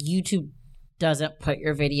followers, YouTube doesn't put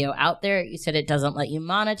your video out there. You said it doesn't let you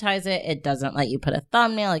monetize it. It doesn't let you put a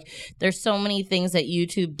thumbnail. Like, there's so many things that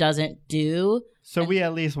YouTube doesn't do. So we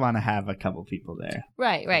at least want to have a couple people there.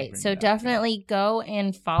 Right. So definitely go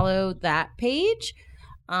and follow that page.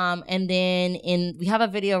 And then we have a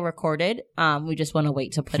video recorded. We just want to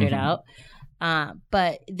wait to put it out.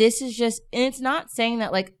 But this is just, and it's not saying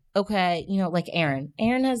that like, okay, like Aaron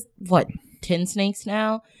has 10 snakes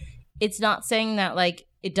now. It's not saying that like,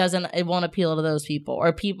 it won't appeal to those people,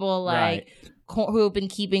 or people like who have been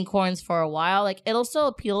keeping corns for a while. Like, it'll still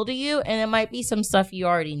appeal to you, and it might be some stuff you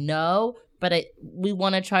already know, but we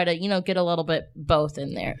want to try to, get a little bit both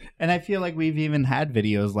in there. And I feel like we've even had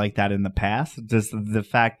videos like that in the past. Just the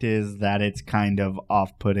fact is that it's kind of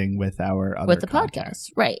off-putting with our other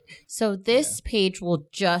podcast. Right. So this page will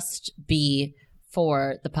just be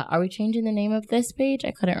for are we changing the name of this page?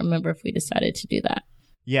 I couldn't remember if we decided to do that.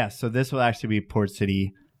 Yeah, so this will actually be Port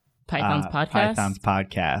City Python's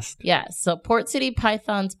podcast. Yeah, so Port City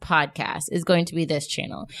Python's podcast is going to be this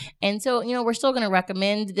channel. And so, we're still going to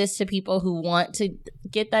recommend this to people who want to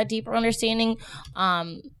get that deeper understanding.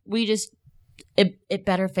 It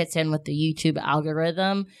better fits in with the YouTube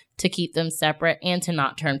algorithm to keep them separate and to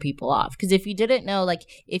not turn people off. Because if you didn't know,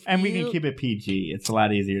 we can keep it PG. It's a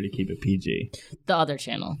lot easier to keep it PG. The other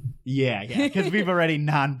channel. Yeah, because we've already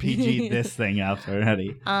non-PG this thing up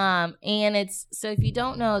already. And it's, so if you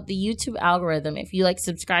don't know, the YouTube algorithm, if you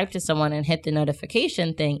subscribe to someone and hit the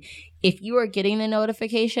notification thing, if you are getting the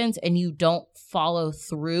notifications and you don't follow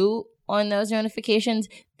through on those notifications,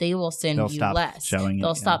 they will send you less.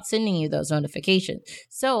 They'll stop sending you those notifications.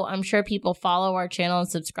 So I'm sure people follow our channel and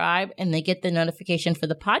subscribe, and they get the notification for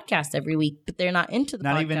the podcast every week, but they're not into the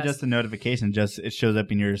podcast. Not even just the notification, just it shows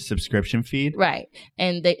up in your subscription feed. Right.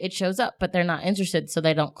 And it shows up, but they're not interested, so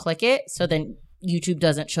they don't click it. So then YouTube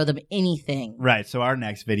doesn't show them anything. Right. So our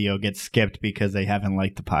next video gets skipped because they haven't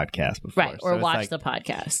liked the podcast before. Right. Or watched the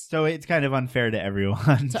podcast. So it's kind of unfair to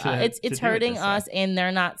everyone. So it's hurting us, and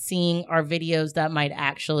they're not seeing our videos that might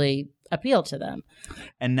actually appeal to them.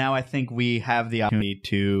 And now I think we have the opportunity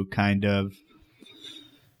to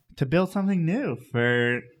to build something new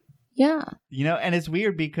for... Yeah. And it's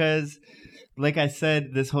weird because... Like I said,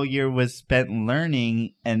 this whole year was spent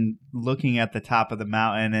learning and looking at the top of the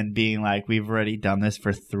mountain and being like, we've already done this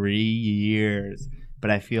for 3 years.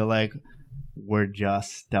 But I feel like we're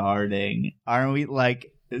just starting. Aren't we?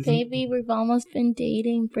 Baby, we've almost been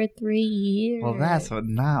dating for 3 years. Well, that's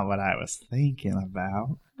not what I was thinking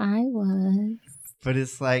about. I was. But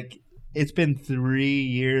it's like, it's been 3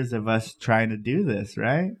 years of us trying to do this,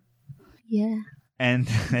 right? Yeah. And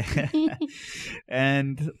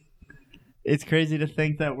it's crazy to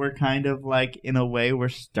think that we're kind of in a way, we're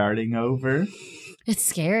starting over. It's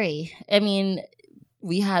scary. I mean,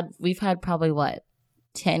 we've had probably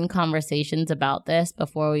 10 conversations about this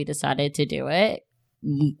before we decided to do it.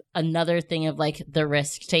 another thing of like the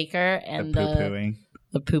risk taker and poo-pooing.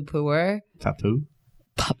 The poo-pooer. Papu?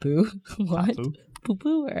 What?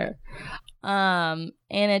 Poo-pooer. And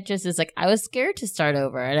it just is like, I was scared to start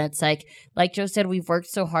over. And it's like Joe said, we've worked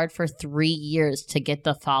so hard for 3 years to get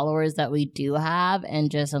the followers that we do have.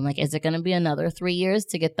 And just, I'm like, is it going to be another 3 years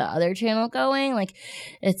to get the other channel going? Like,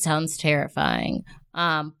 it sounds terrifying.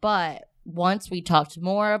 But once we talked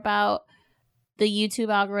more about the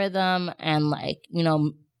YouTube algorithm and like, you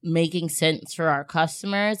know, making sense for our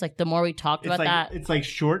customers, like the more we talked about that, it's like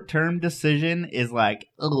short-term decision is like,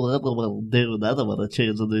 oh, we'll do another one to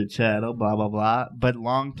change the channel, blah blah blah. But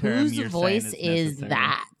long-term, whose voice is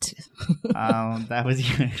that? That was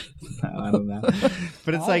you. I don't know.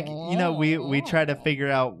 But it's like, you know, we try to figure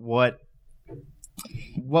out what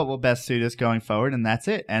will best suit us going forward, and that's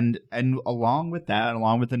it. And along with that,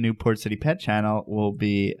 along with the new Port City Pet channel, will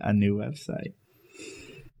be a new website,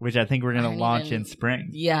 which I think we're going to launch in spring.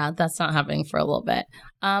 Yeah, that's not happening for a little bit.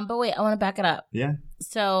 But wait, I want to back it up. Yeah.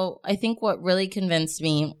 So I think what really convinced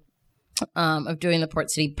me of doing the Port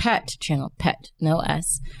City Pet channel, pet, no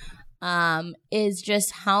S, is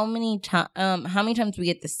just how many times we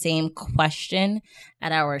get the same question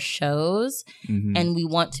at our shows, and we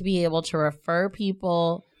want to be able to refer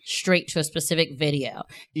people straight to a specific video.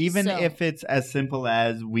 Even if it's as simple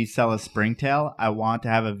as we sell a springtail, I want to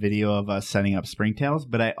have a video of us setting up springtails,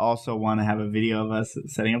 but I also want to have a video of us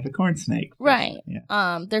setting up the corn snake. Right.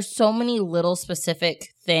 Yeah. There's so many little specific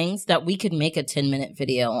things that we could make a 10-minute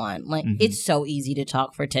video on. Like, it's so easy to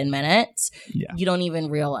talk for 10 minutes. Yeah. You don't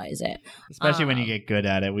even realize it. Especially when you get good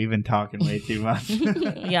at it. We've been talking way too much.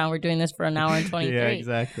 Yeah, we're doing this for an hour and 23. Yeah,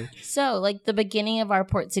 exactly. So, like, the beginning of our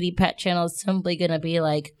Port City Pet channel is simply going to be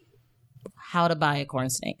like, how to buy a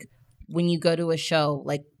corn snake. When you go to a show,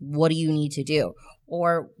 like, what do you need to do?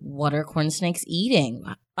 Or what are corn snakes eating?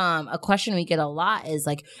 A question we get a lot is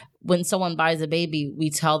like, when someone buys a baby,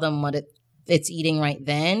 we tell them what it's eating right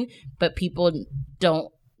then, but people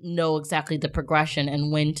don't know exactly the progression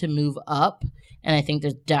and when to move up. And I think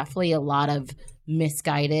there's definitely a lot of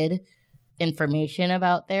misguided information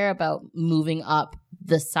about moving up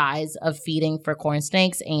the size of feeding for corn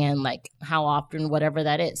snakes and like how often, whatever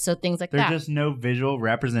that is. So things like that. There's just no visual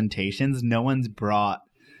representations. No one's brought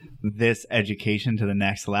this education to the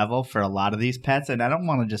next level for a lot of these pets. And I don't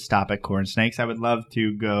want to just stop at corn snakes. I would love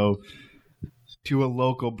to go to a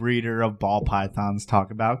local breeder of ball pythons, talk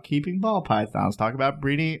about keeping ball pythons, talk about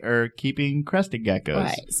breeding or keeping crested geckos.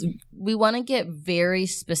 Right. So we want to get very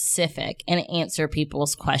specific and answer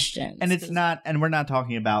people's questions. And it's not, and we're not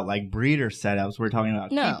talking about like breeder setups. We're talking about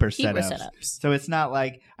keeper setups. So it's not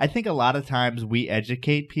like, I think a lot of times we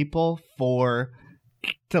educate people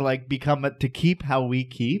to keep how we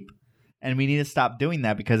keep. And we need to stop doing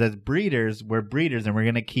that because as breeders, we're breeders and we're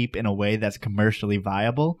going to keep in a way that's commercially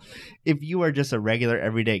viable. If you are just a regular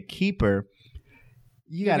everyday keeper,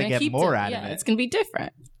 you got to get more out of it. It's going to be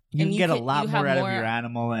different. You can get a lot more out of your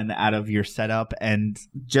animal and out of your setup. And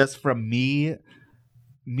just from me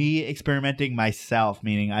experimenting myself,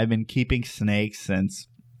 meaning I've been keeping snakes since,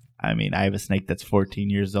 I have a snake that's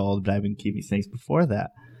 14 years old, but I've been keeping snakes before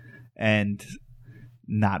that. And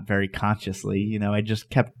not very consciously, I just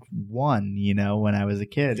kept one, when I was a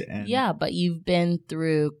kid. And yeah, but you've been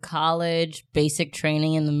through college, basic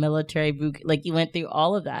training in the military, like you went through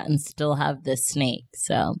all of that and still have this snake.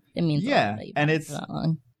 So it means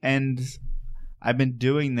and I've been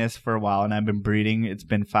doing this for a while and I've been breeding. It's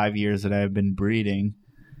been 5 years that I've been breeding.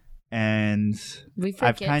 And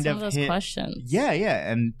I've kind of those questions. Yeah.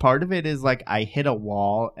 And part of it is like I hit a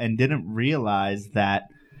wall and didn't realize that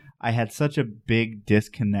I had such a big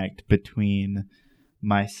disconnect between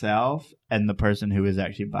myself and the person who was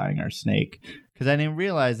actually buying our snake. Because I didn't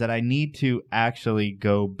realize that I need to actually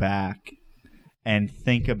go back and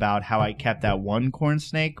think about how I kept that one corn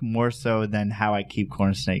snake more so than how I keep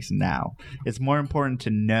corn snakes now. It's more important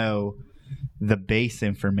to know the base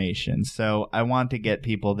information. So I want to get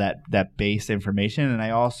people that base information. And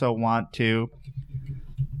I also want to,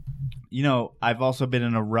 I've also been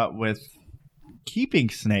in a rut with keeping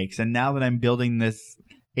snakes, and now that I'm building this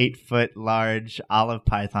 8-foot large olive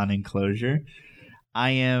python enclosure, I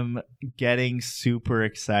am getting super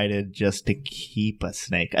excited just to keep a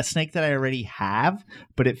snake that I already have,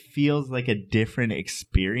 but it feels like a different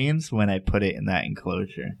experience when I put it in that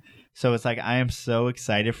enclosure. So it's like I am so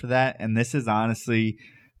excited for that. And this is honestly,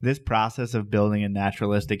 this process of building a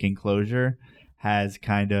naturalistic enclosure has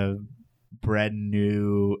kind of bred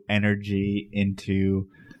new energy into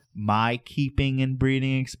my keeping and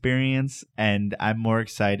breeding experience, and I'm more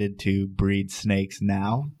excited to breed snakes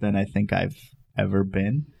now than I think I've ever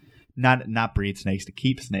been. Not breed snakes, to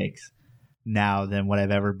keep snakes now than what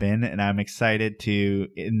I've ever been. And I'm excited to,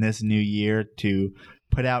 in this new year, to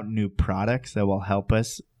put out new products that will help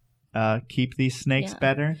us keep these snakes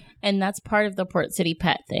better. And that's part of the Port City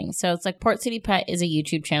Pet thing. So it's like Port City Pet is a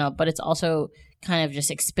YouTube channel, but it's also kind of just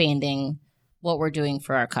expanding what we're doing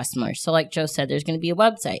for our customers. So like Joe said, there's going to be a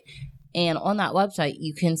website. And on that website,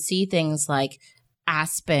 you can see things like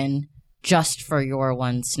Aspen just for your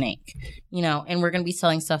one snake, and we're going to be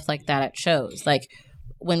selling stuff like that at shows. Like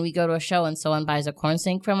when we go to a show and someone buys a corn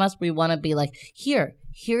snake from us, we want to be like,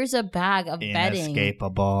 here's a bag of bedding.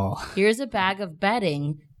 Inescapable. Here's a bag of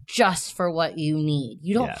bedding just for what you need.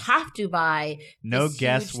 You don't have to buy no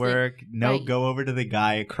guesswork, go over to the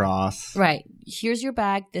guy across. Right. Here's your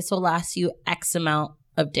bag. This will last you X amount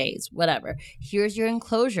of days, whatever. Here's your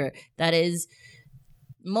enclosure that is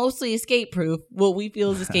mostly escape proof. What we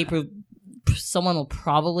feel is escape proof. Someone will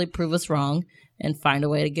probably prove us wrong and find a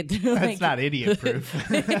way to get through. That's not idiot proof.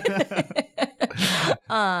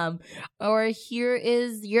 Or here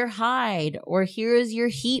is your hide, or here is your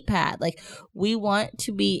heat pad. Like, we want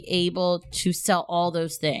to be able to sell all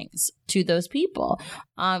those things to those people.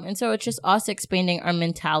 And so it's just us expanding our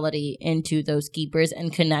mentality into those keepers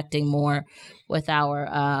and connecting more with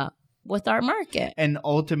our market. And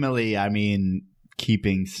ultimately, I mean,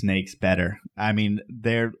 keeping snakes better. I mean,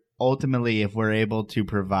 ultimately, if we're able to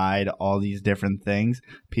provide all these different things,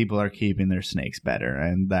 people are keeping their snakes better.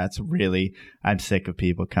 And that's really, I'm sick of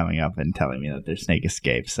people coming up and telling me that their snake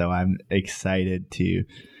escaped. So I'm excited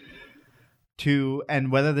to,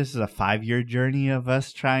 and whether this is a 5-year journey of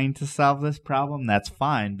us trying to solve this problem, that's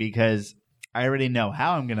fine, because I already know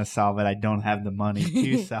how I'm going to solve it. I don't have the money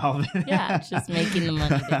to solve it. Yeah, it's just making the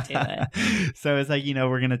money to do it. So it's like,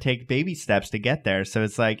 we're going to take baby steps to get there. So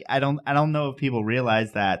it's like, I don't know if people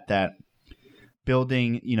realize that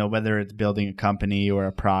building, whether it's building a company or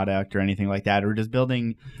a product or anything like that, or just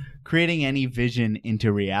creating any vision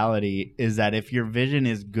into reality, is that if your vision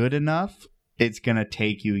is good enough, it's going to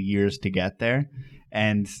take you years to get there.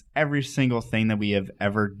 And every single thing that we have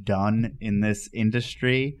ever done in this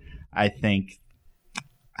industry, I think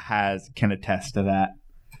can attest to that,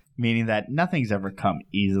 meaning that nothing's ever come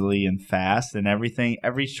easily and fast, and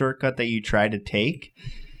every shortcut that you try to take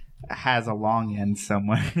has a long end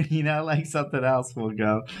somewhere, like something else will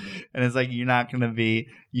go. And it's like, you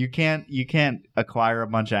can't acquire a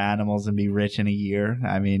bunch of animals and be rich in a year.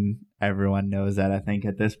 I mean, everyone knows that, I think,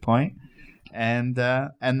 at this point. And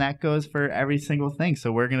that goes for every single thing.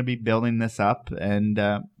 So we're going to be building this up, and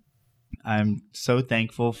I'm so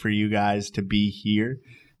thankful for you guys to be here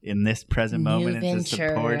in this present moment and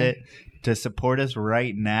to support us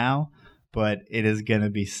right now. But it is going to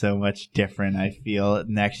be so much different, I feel,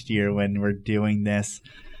 next year when we're doing this.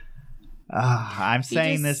 I'm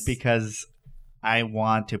saying this because I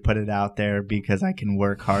want to put it out there, because I can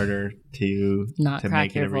work harder to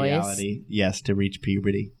make it a reality. Yes, to reach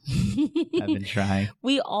puberty. I've been trying.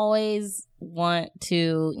 We always want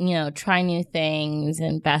to, try new things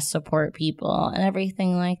and best support people and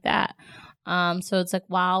everything like that. So it's like,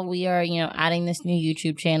 while we are, adding this new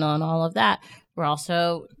YouTube channel and all of that, we're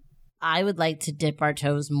also, I would like to dip our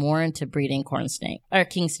toes more into breeding king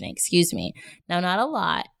snake, excuse me. Now, not a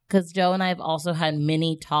lot, because Joe and I have also had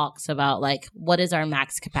many talks about, like, what is our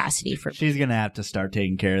max capacity for... She's going to have to start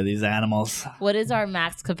taking care of these animals. What is our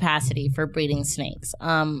max capacity for breeding snakes?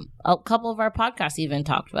 A couple of our podcasts even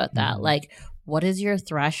talked about that. Mm-hmm. Like, what is your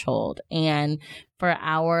threshold? And for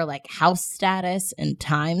our, like, house status and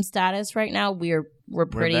time status right now, we're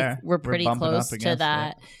pretty close to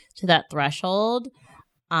that threshold.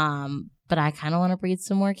 But I kind of want to breed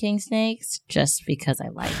some more king snakes just because I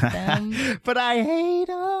like them. But I hate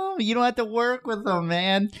them. You don't have to work with them,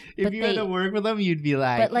 man. If you had to work with them, you'd be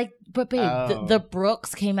like... But babe, the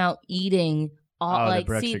Brooks came out eating all... that's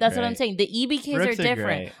great. What I'm saying. The EBKs Brooks are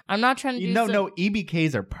different. Great. I'm not trying to do... No,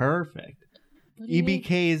 EBKs are perfect.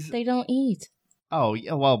 EBKs... They don't eat. Oh,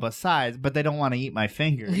 well, but they don't want to eat my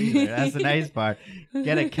finger either. That's the nice part.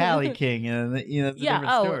 Get a Cali King, and it's a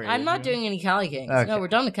different story. I'm not doing any Cali Kings. Okay. No, we're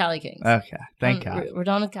done with Cali Kings. Okay, thank God. We're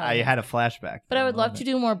done with Cali Kings. I had a flashback. But I would love to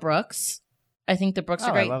do more Brooks. I think the Brooks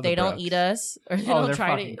are great. They don't eat us. Or they're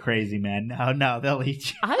fucking crazy, man. No, they'll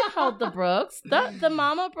eat you. I held the Brooks. The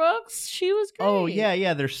mama Brooks, she was great. Oh,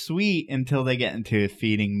 yeah. They're sweet until they get into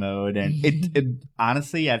feeding mode. And it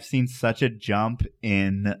honestly, I've seen such a jump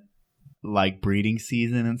in like breeding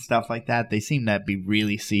season and stuff like that, they seem to be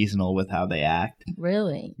really seasonal with how they act.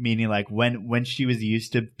 Really? Meaning like when she was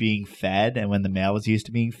used to being fed and when the male was used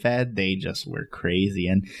to being fed, they just were crazy.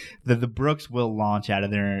 And the Brooks will launch out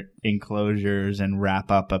of their enclosures and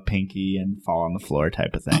wrap up a pinky and fall on the floor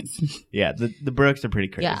type of thing. Yeah, the Brooks are pretty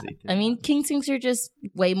crazy. Yeah, I mean, king snakes are just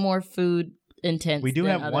way more food intense. We do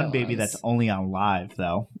have one baby that's only on live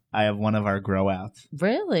though. I have one of our grow outs.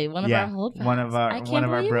 Really? One of our holdbacks? One of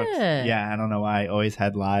our Brooks. It. Yeah, I don't know why I always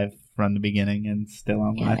had live from the beginning and still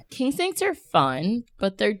on live. King snakes are fun,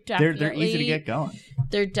 but they're easy to get going.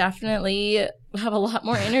 They're definitely have a lot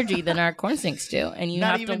more energy than our corn snakes do, and you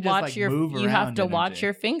have to watch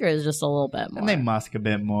your fingers just a little bit more. And they musk a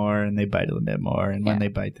bit more, and they bite a little bit more, and when they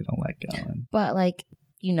bite, they don't let go. But like,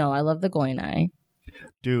 I love the goinai.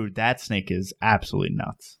 Dude, that snake is absolutely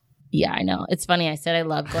nuts. Yeah, I know. It's funny. I said I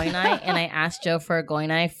love goinai, and I asked Joe for a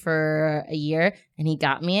goinai for a year, and he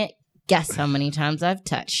got me it. Guess how many times I've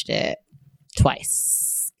touched it?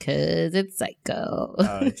 Twice. Because it's psycho.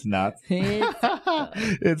 Oh, it's nuts.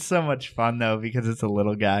 It's so much fun, though, because it's a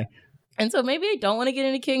little guy. And so maybe I don't want to get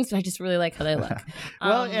into kings, but I just really like how they look.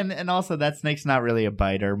 Well, and also that snake's not really a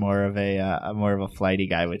biter, more of a flighty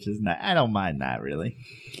guy, which is not. I don't mind that really.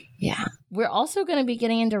 Yeah, we're also going to be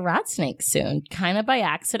getting into rat snakes soon, kind of by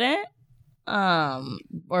accident,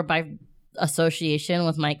 or by association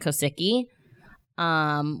with Mike Kosicki.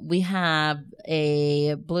 We have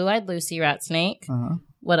a blue-eyed Lucy rat snake. Uh-huh.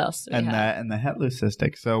 What else do we have? And the het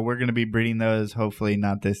leucistic. So we're going to be breeding those hopefully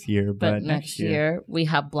not this year, but next year. We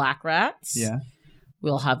have black rats. Yeah.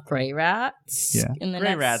 We'll have gray rats. Yeah.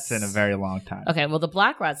 Gray rats in a very long time. Okay, well the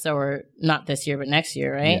black rats though are not this year but next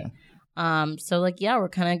year, right? Yeah. So like we're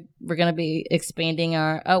going to be expanding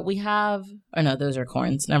our those are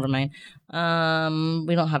corns. Never mind.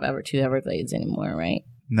 We don't have two Everglades anymore, right?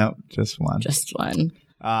 No, just one. Just one.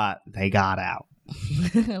 They got out.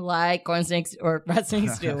 Like corn snakes or rat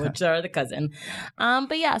snakes do, which are the cousin.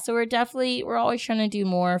 But yeah, so we're always trying to do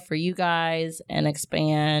more for you guys and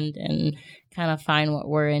expand and kind of find what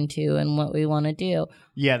we're into and what we want to do.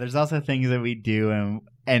 Yeah, there's also things that we do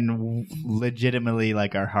and legitimately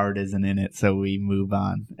like our heart isn't in it, so we move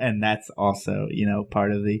on. And that's also,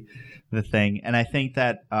 part of the thing. And I think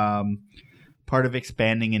that part of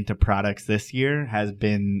expanding into products this year has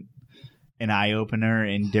been an eye-opener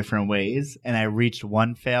in different ways. And I reached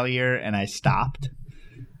one failure and I stopped.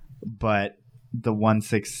 But the one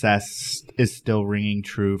success is still ringing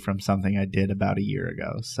true from something I did about a year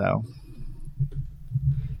ago. So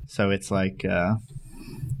it's like...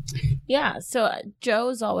 Yeah, so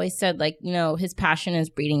Joe's always said, his passion is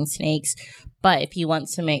breeding snakes, but if he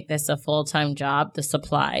wants to make this a full-time job, the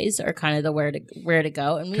supplies are kind of the where to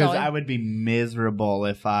go. And because I would be miserable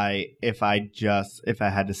if I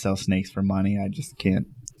had to sell snakes for money. I just can't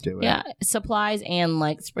do it. Yeah, supplies and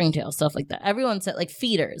springtail stuff like that. Everyone said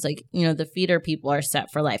feeders, the feeder people are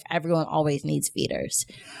set for life. Everyone always needs feeders.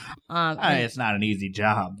 It's not an easy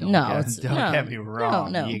job. Don't get me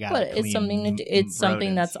wrong. No, but it's something to do. It's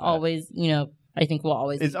something that's always, I think will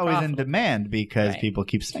always. It's always in demand because people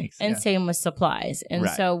keep snakes. And same with supplies. And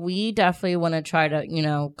so we definitely want to try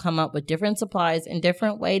to, come up with different supplies and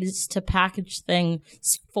different ways to package things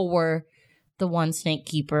for the one snake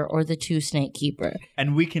keeper or the two snake keeper.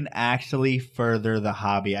 And we can actually further the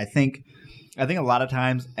hobby. I think a lot of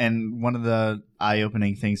times, and one of the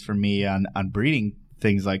eye-opening things for me on breeding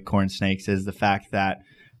things like corn snakes is the fact that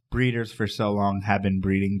breeders for so long have been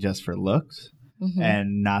breeding just for looks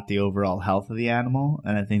and not the overall health of the animal.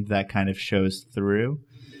 And I think that kind of shows through.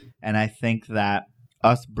 And I think that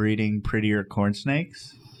us breeding prettier corn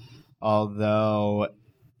snakes, although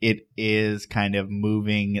it is kind of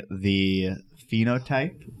moving the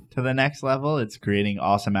phenotype to the next level, it's creating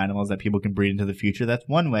awesome animals that people can breed into the future. That's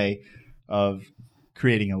one way of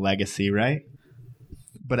creating a legacy, right?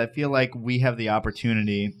 But I feel like we have the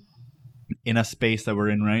opportunity in a space that we're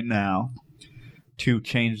in right now to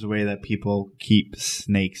change the way that people keep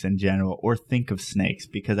snakes in general or think of snakes,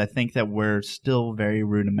 because I think that we're still very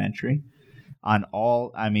rudimentary on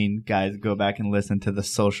all. I mean, guys, go back and listen to the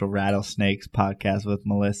Social Rattlesnakes podcast with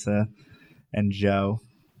Melissa and Joe,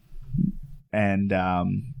 and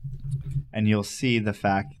you'll see the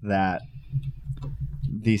fact that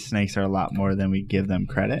these snakes are a lot more than we give them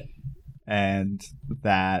credit, and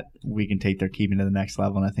that we can take their keeping to the next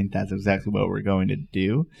level. And I think that's exactly what we're going to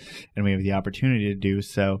do, and we have the opportunity to do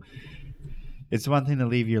so. It's one thing to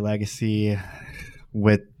leave your legacy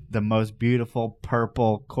with the most beautiful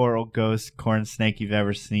purple coral ghost corn snake you've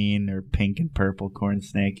ever seen, or pink and purple corn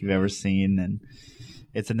snake you've ever seen, and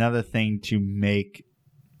it's another thing to make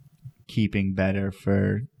keeping better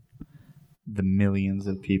for the millions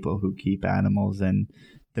of people who keep animals and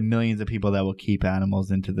the millions of people that will keep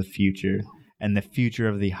animals into the future and the future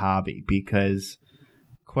of the hobby. Because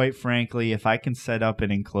quite frankly, if I can set up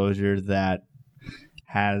an enclosure that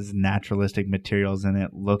has naturalistic materials in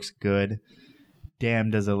it, looks good,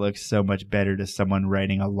 damn does it look so much better to someone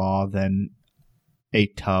writing a law than a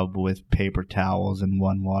tub with paper towels and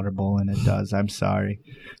one water bowl in it does. I'm sorry.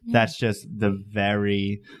 That's just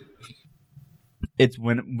it's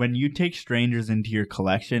when you take strangers into your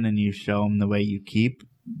collection and you show them the way you keep,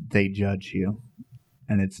 they judge you,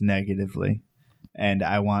 and it's negatively. And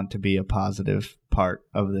I want to be a positive part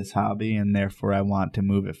of this hobby, and therefore I want to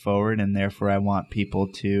move it forward, and therefore I want people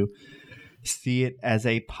to see it as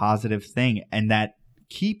a positive thing, and that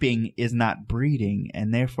keeping is not breeding,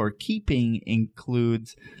 and therefore keeping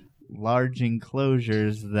includes large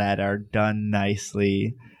enclosures that are done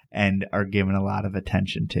nicely and are given a lot of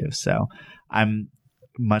attention to. So I'm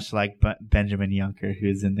much like Benjamin Junker,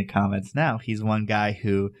 who's in the comments now. He's one guy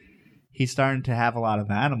who he's starting to have a lot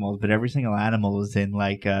of animals, but every single animal is in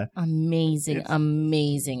like a amazing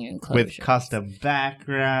enclosure with custom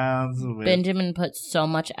backgrounds. Benjamin put so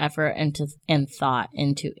much effort and thought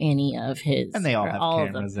into any of his, and they all have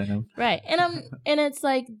cameras in them, right? And it's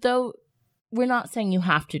like, though we're not saying you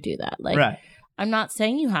have to do that, like. Right. I'm not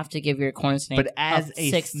saying you have to give your corn snake, but as a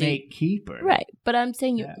 60, snake keeper, right? But I'm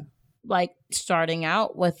saying you like starting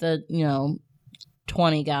out with a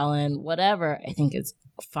 20-gallon whatever. I think it's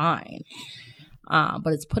fine,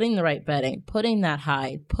 but it's putting the right bedding, putting that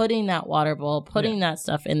hide, putting that water bowl, putting that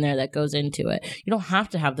stuff in there that goes into it. You don't have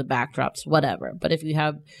to have the backdrops, whatever, but if you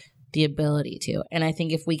have the ability to, and I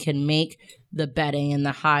think if we can make the bedding and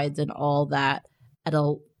the hides and all that at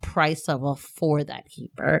a price level for that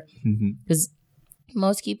keeper, because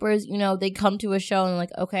most keepers, they come to a show and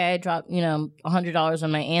like, okay, I dropped, $100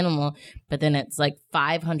 on my animal, but then it's like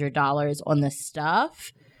 $500 on the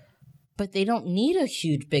stuff. But they don't need a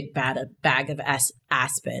huge big bag of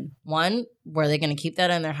aspen. One, where they're going to keep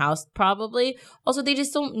that in their house probably. Also, they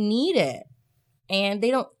just don't need it. And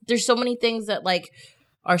there's so many things that like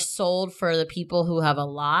are sold for the people who have a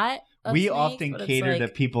lot. We often cater to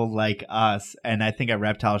people like us, and I think at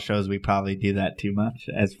reptile shows we probably do that too much.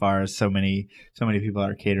 As far as so many people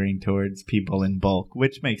are catering towards people in bulk,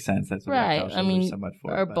 which makes sense. That's what reptile shows are so much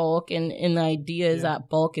for. Or bulk, and the idea is that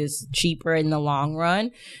bulk is cheaper in the long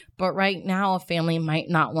run. But right now, a family might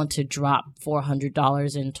not want to drop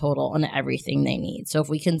 $400 in total on everything they need. So if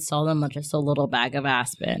we can sell them just a little bag of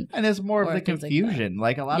aspen. And it's more of the confusion.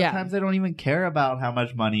 Like a lot of times they don't even care about how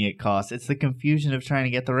much money it costs. It's the confusion of trying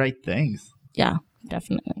to get the right things. Yeah,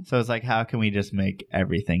 definitely. So it's like, how can we just make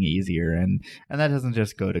everything easier? And that doesn't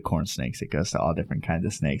just go to corn snakes. It goes to all different kinds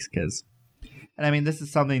of snakes. And I mean, this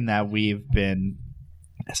is something that we've been,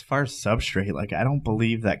 as far as substrate, like I don't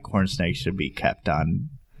believe that corn snakes should be kept on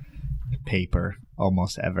paper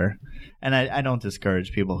almost ever, and I don't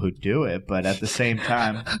discourage people who do it, but at the same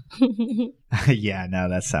time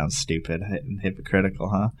that sounds stupid and hypocritical,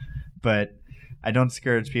 huh? But I don't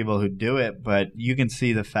discourage people who do it, but you can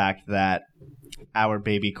see the fact that our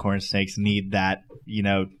baby corn snakes need that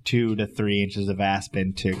 2 to 3 inches of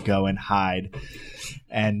aspen to go and hide,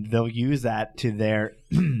 and they'll use that to their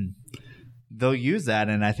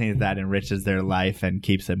and I think that enriches their life and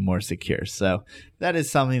keeps them more secure. So that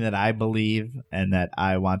is something that I believe and that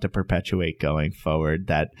I want to perpetuate going forward,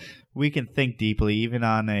 that we can think deeply even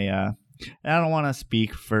on and I don't want to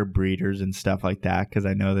speak for breeders and stuff like that, because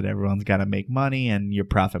I know that everyone's got to make money and your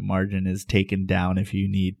profit margin is taken down if you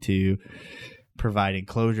need to provide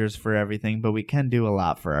enclosures for everything, but we can do a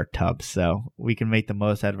lot for our tubs. So we can make the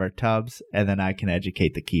most out of our tubs, and then I can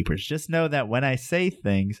educate the keepers. Just know that when I say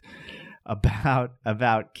things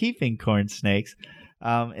about keeping corn snakes,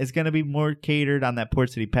 it's going to be more catered on that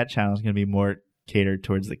Port City Pet channel. Is going to be more catered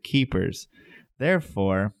towards the keepers.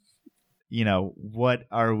 Therefore, what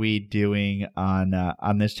are we doing on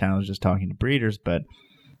this channel? Just talking to breeders, but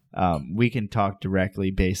we can talk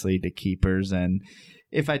directly, basically, to keepers. And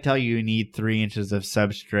if I tell you need 3 inches of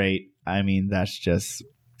substrate, I mean that's just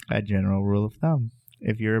a general rule of thumb.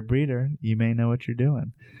 If you're a breeder, you may know what you're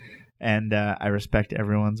doing. And I respect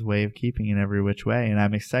everyone's way of keeping in every which way. And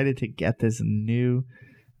I'm excited to get this new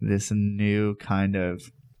kind of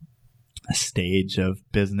stage of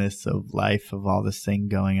business, of life, of all this thing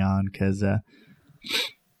going on. Because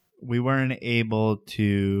we weren't able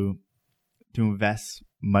to invest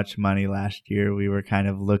much money last year. We were kind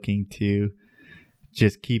of looking to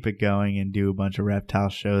just keep it going and do a bunch of reptile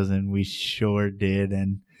shows. And we sure did.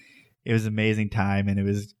 And it was an amazing time, and it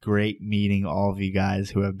was great meeting all of you guys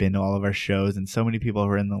who have been to all of our shows, and so many people who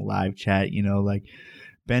are in the live chat, like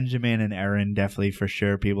Benjamin and Erin, definitely for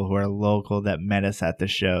sure, people who are local that met us at the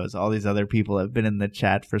shows. All these other people have been in the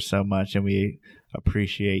chat for so much, and we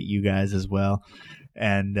appreciate you guys as well.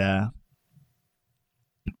 And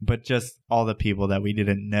but just all the people that we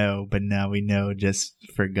didn't know, but now we know just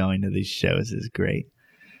for going to these shows is great.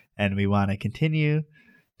 And we want to continue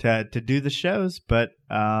to do the shows, but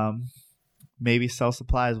maybe sell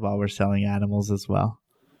supplies while we're selling animals as well.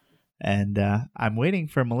 And I'm waiting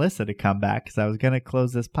for Melissa to come back because I was going to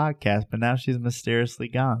close this podcast, but now she's mysteriously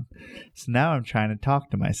gone. So now I'm trying to talk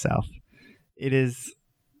to myself. It is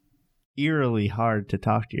eerily hard to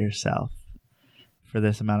talk to yourself for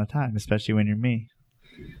this amount of time, especially when you're me.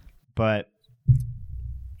 But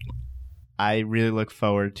I really look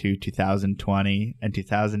forward to 2020 and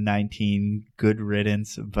 2019. Good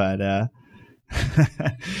riddance. But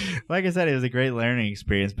like I said, it was a great learning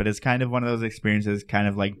experience, but it's kind of one of those experiences, kind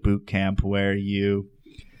of like boot camp, where you,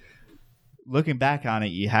 looking back on it,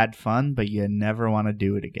 you had fun, but you never want to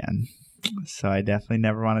do it again. So I definitely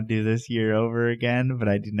never want to do this year over again, but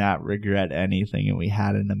I do not regret anything, and we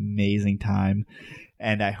had an amazing time.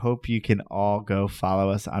 And I hope you can all go follow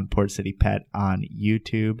us on Port City Pet on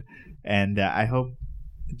YouTube. And I hope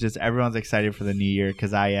just everyone's excited for the new year,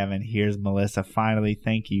 because I am. And here's Melissa. Finally,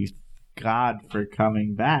 thank you, God, for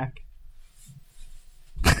coming back.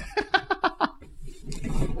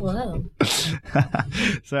 Whoa.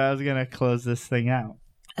 So I was going to close this thing out.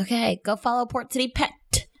 Okay, go follow Port City Pet.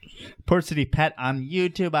 Port City Pet on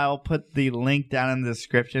YouTube. I will put the link down in the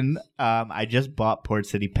description. I just bought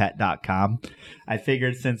portcitypet.com. I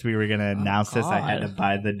figured since we were going to announce this, I had to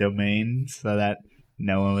buy the domain so that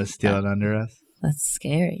no one was stealing under us. That's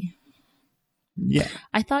scary. Yeah.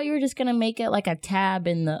 I thought you were just going to make it like a tab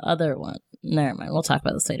in the other one. Never mind. We'll talk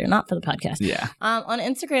about this later. Not for the podcast. Yeah. On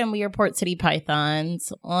Instagram, we are Port City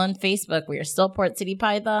Pythons. On Facebook, we are still Port City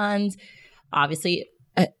Pythons. Obviously,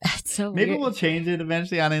 it's so maybe weird. We'll change it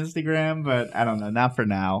eventually on Instagram, but I don't know. Not for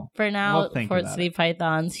now. For now, we'll Port City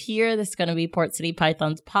Pythons. Here, this is going to be Port City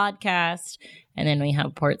Pythons podcast. And then we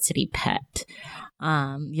have Port City Pet.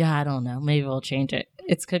 Yeah, I don't know. Maybe we'll change it.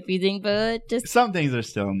 It's confusing, but just some things are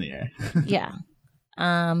still in the air. Yeah.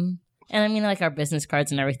 And I mean, like, our business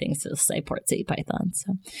cards and everything still say Port City Python.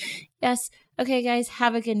 So, yes. Okay, guys,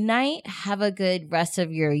 have a good night. Have a good rest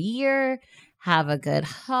of your year. Have a good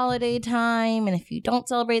holiday time. And if you don't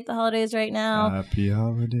celebrate the holidays right now, happy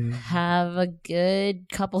holidays. Have a good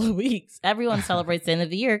couple of weeks. Everyone celebrates the end of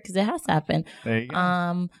the year because it has to happen. There you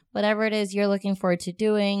go. Whatever it is you're looking forward to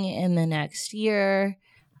doing in the next year,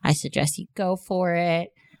 I suggest you go for it.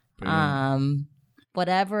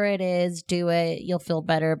 Whatever it is, do it. You'll feel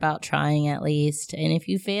better about trying at least. And if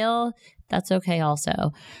you fail, that's okay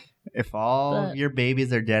also. If all your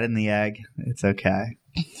babies are dead in the egg, it's okay.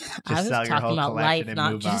 I was talking about life,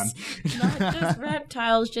 not just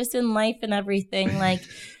reptiles, just in life and everything. Like,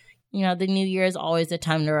 you know, the new year is always a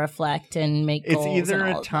time to reflect and make goals. It's either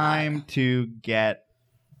a time to get,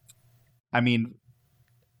 I mean,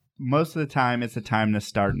 most of the time it's a time to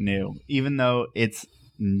start new, even though it's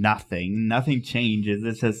nothing changes.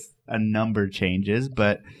 It's just a number changes,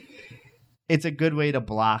 but it's a good way to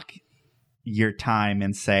block your time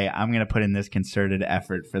and say, I'm going to put in this concerted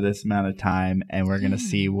effort for this amount of time, and we're going to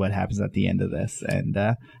see what happens at the end of this. And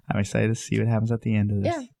I'm excited to see what happens at the end of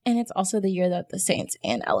this. Yeah, and it's also the year that the Saints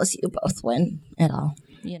and LSU both win it all.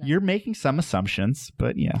 You know. You're making some assumptions,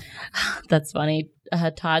 but yeah. That's funny.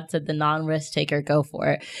 Todd said the non-risk taker, go for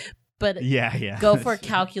it. But yeah. Go for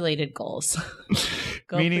calculated goals.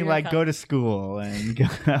 Meaning like go to school and go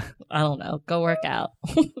I don't know. Go work out.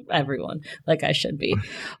 Everyone. Like I should be.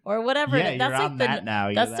 Or whatever. Yeah, that's you're like on that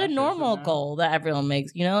now. That's the normal goal that everyone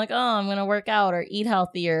makes. You know, like, oh, I'm gonna work out or eat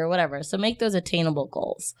healthier or whatever. So make those attainable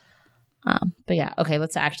goals. But yeah, okay,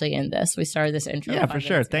 let's actually end this. We started this intro. Yeah, for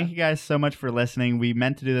sure. Thank you guys so much for listening. We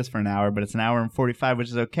meant to do this for an hour, but it's an hour and 45, which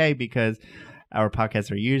is okay because our podcasts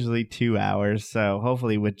are usually 2 hours. So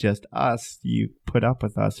hopefully with just us, you put up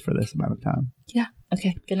with us for this amount of time. Yeah.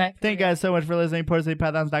 Okay. Good night. Thank you guys so much for listening.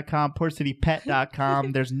 PortCityPythons.com,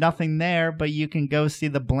 PortCityPet.com. There's nothing there, but you can go see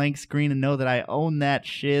the blank screen and know that I own that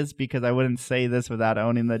shiz because I wouldn't say this without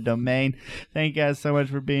owning the domain. Thank you guys so much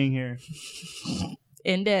for being here.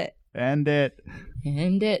 End it. End it.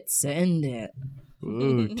 End it. Send it.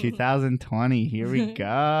 Ooh, 2020. Here we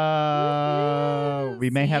go.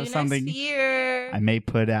 We may have something. Next year. I may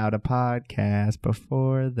put out a podcast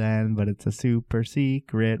before then, but it's a super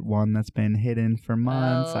secret one that's been hidden for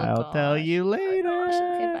months. I'll tell you later.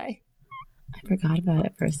 Okay, bye. I forgot about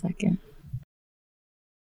it for a second.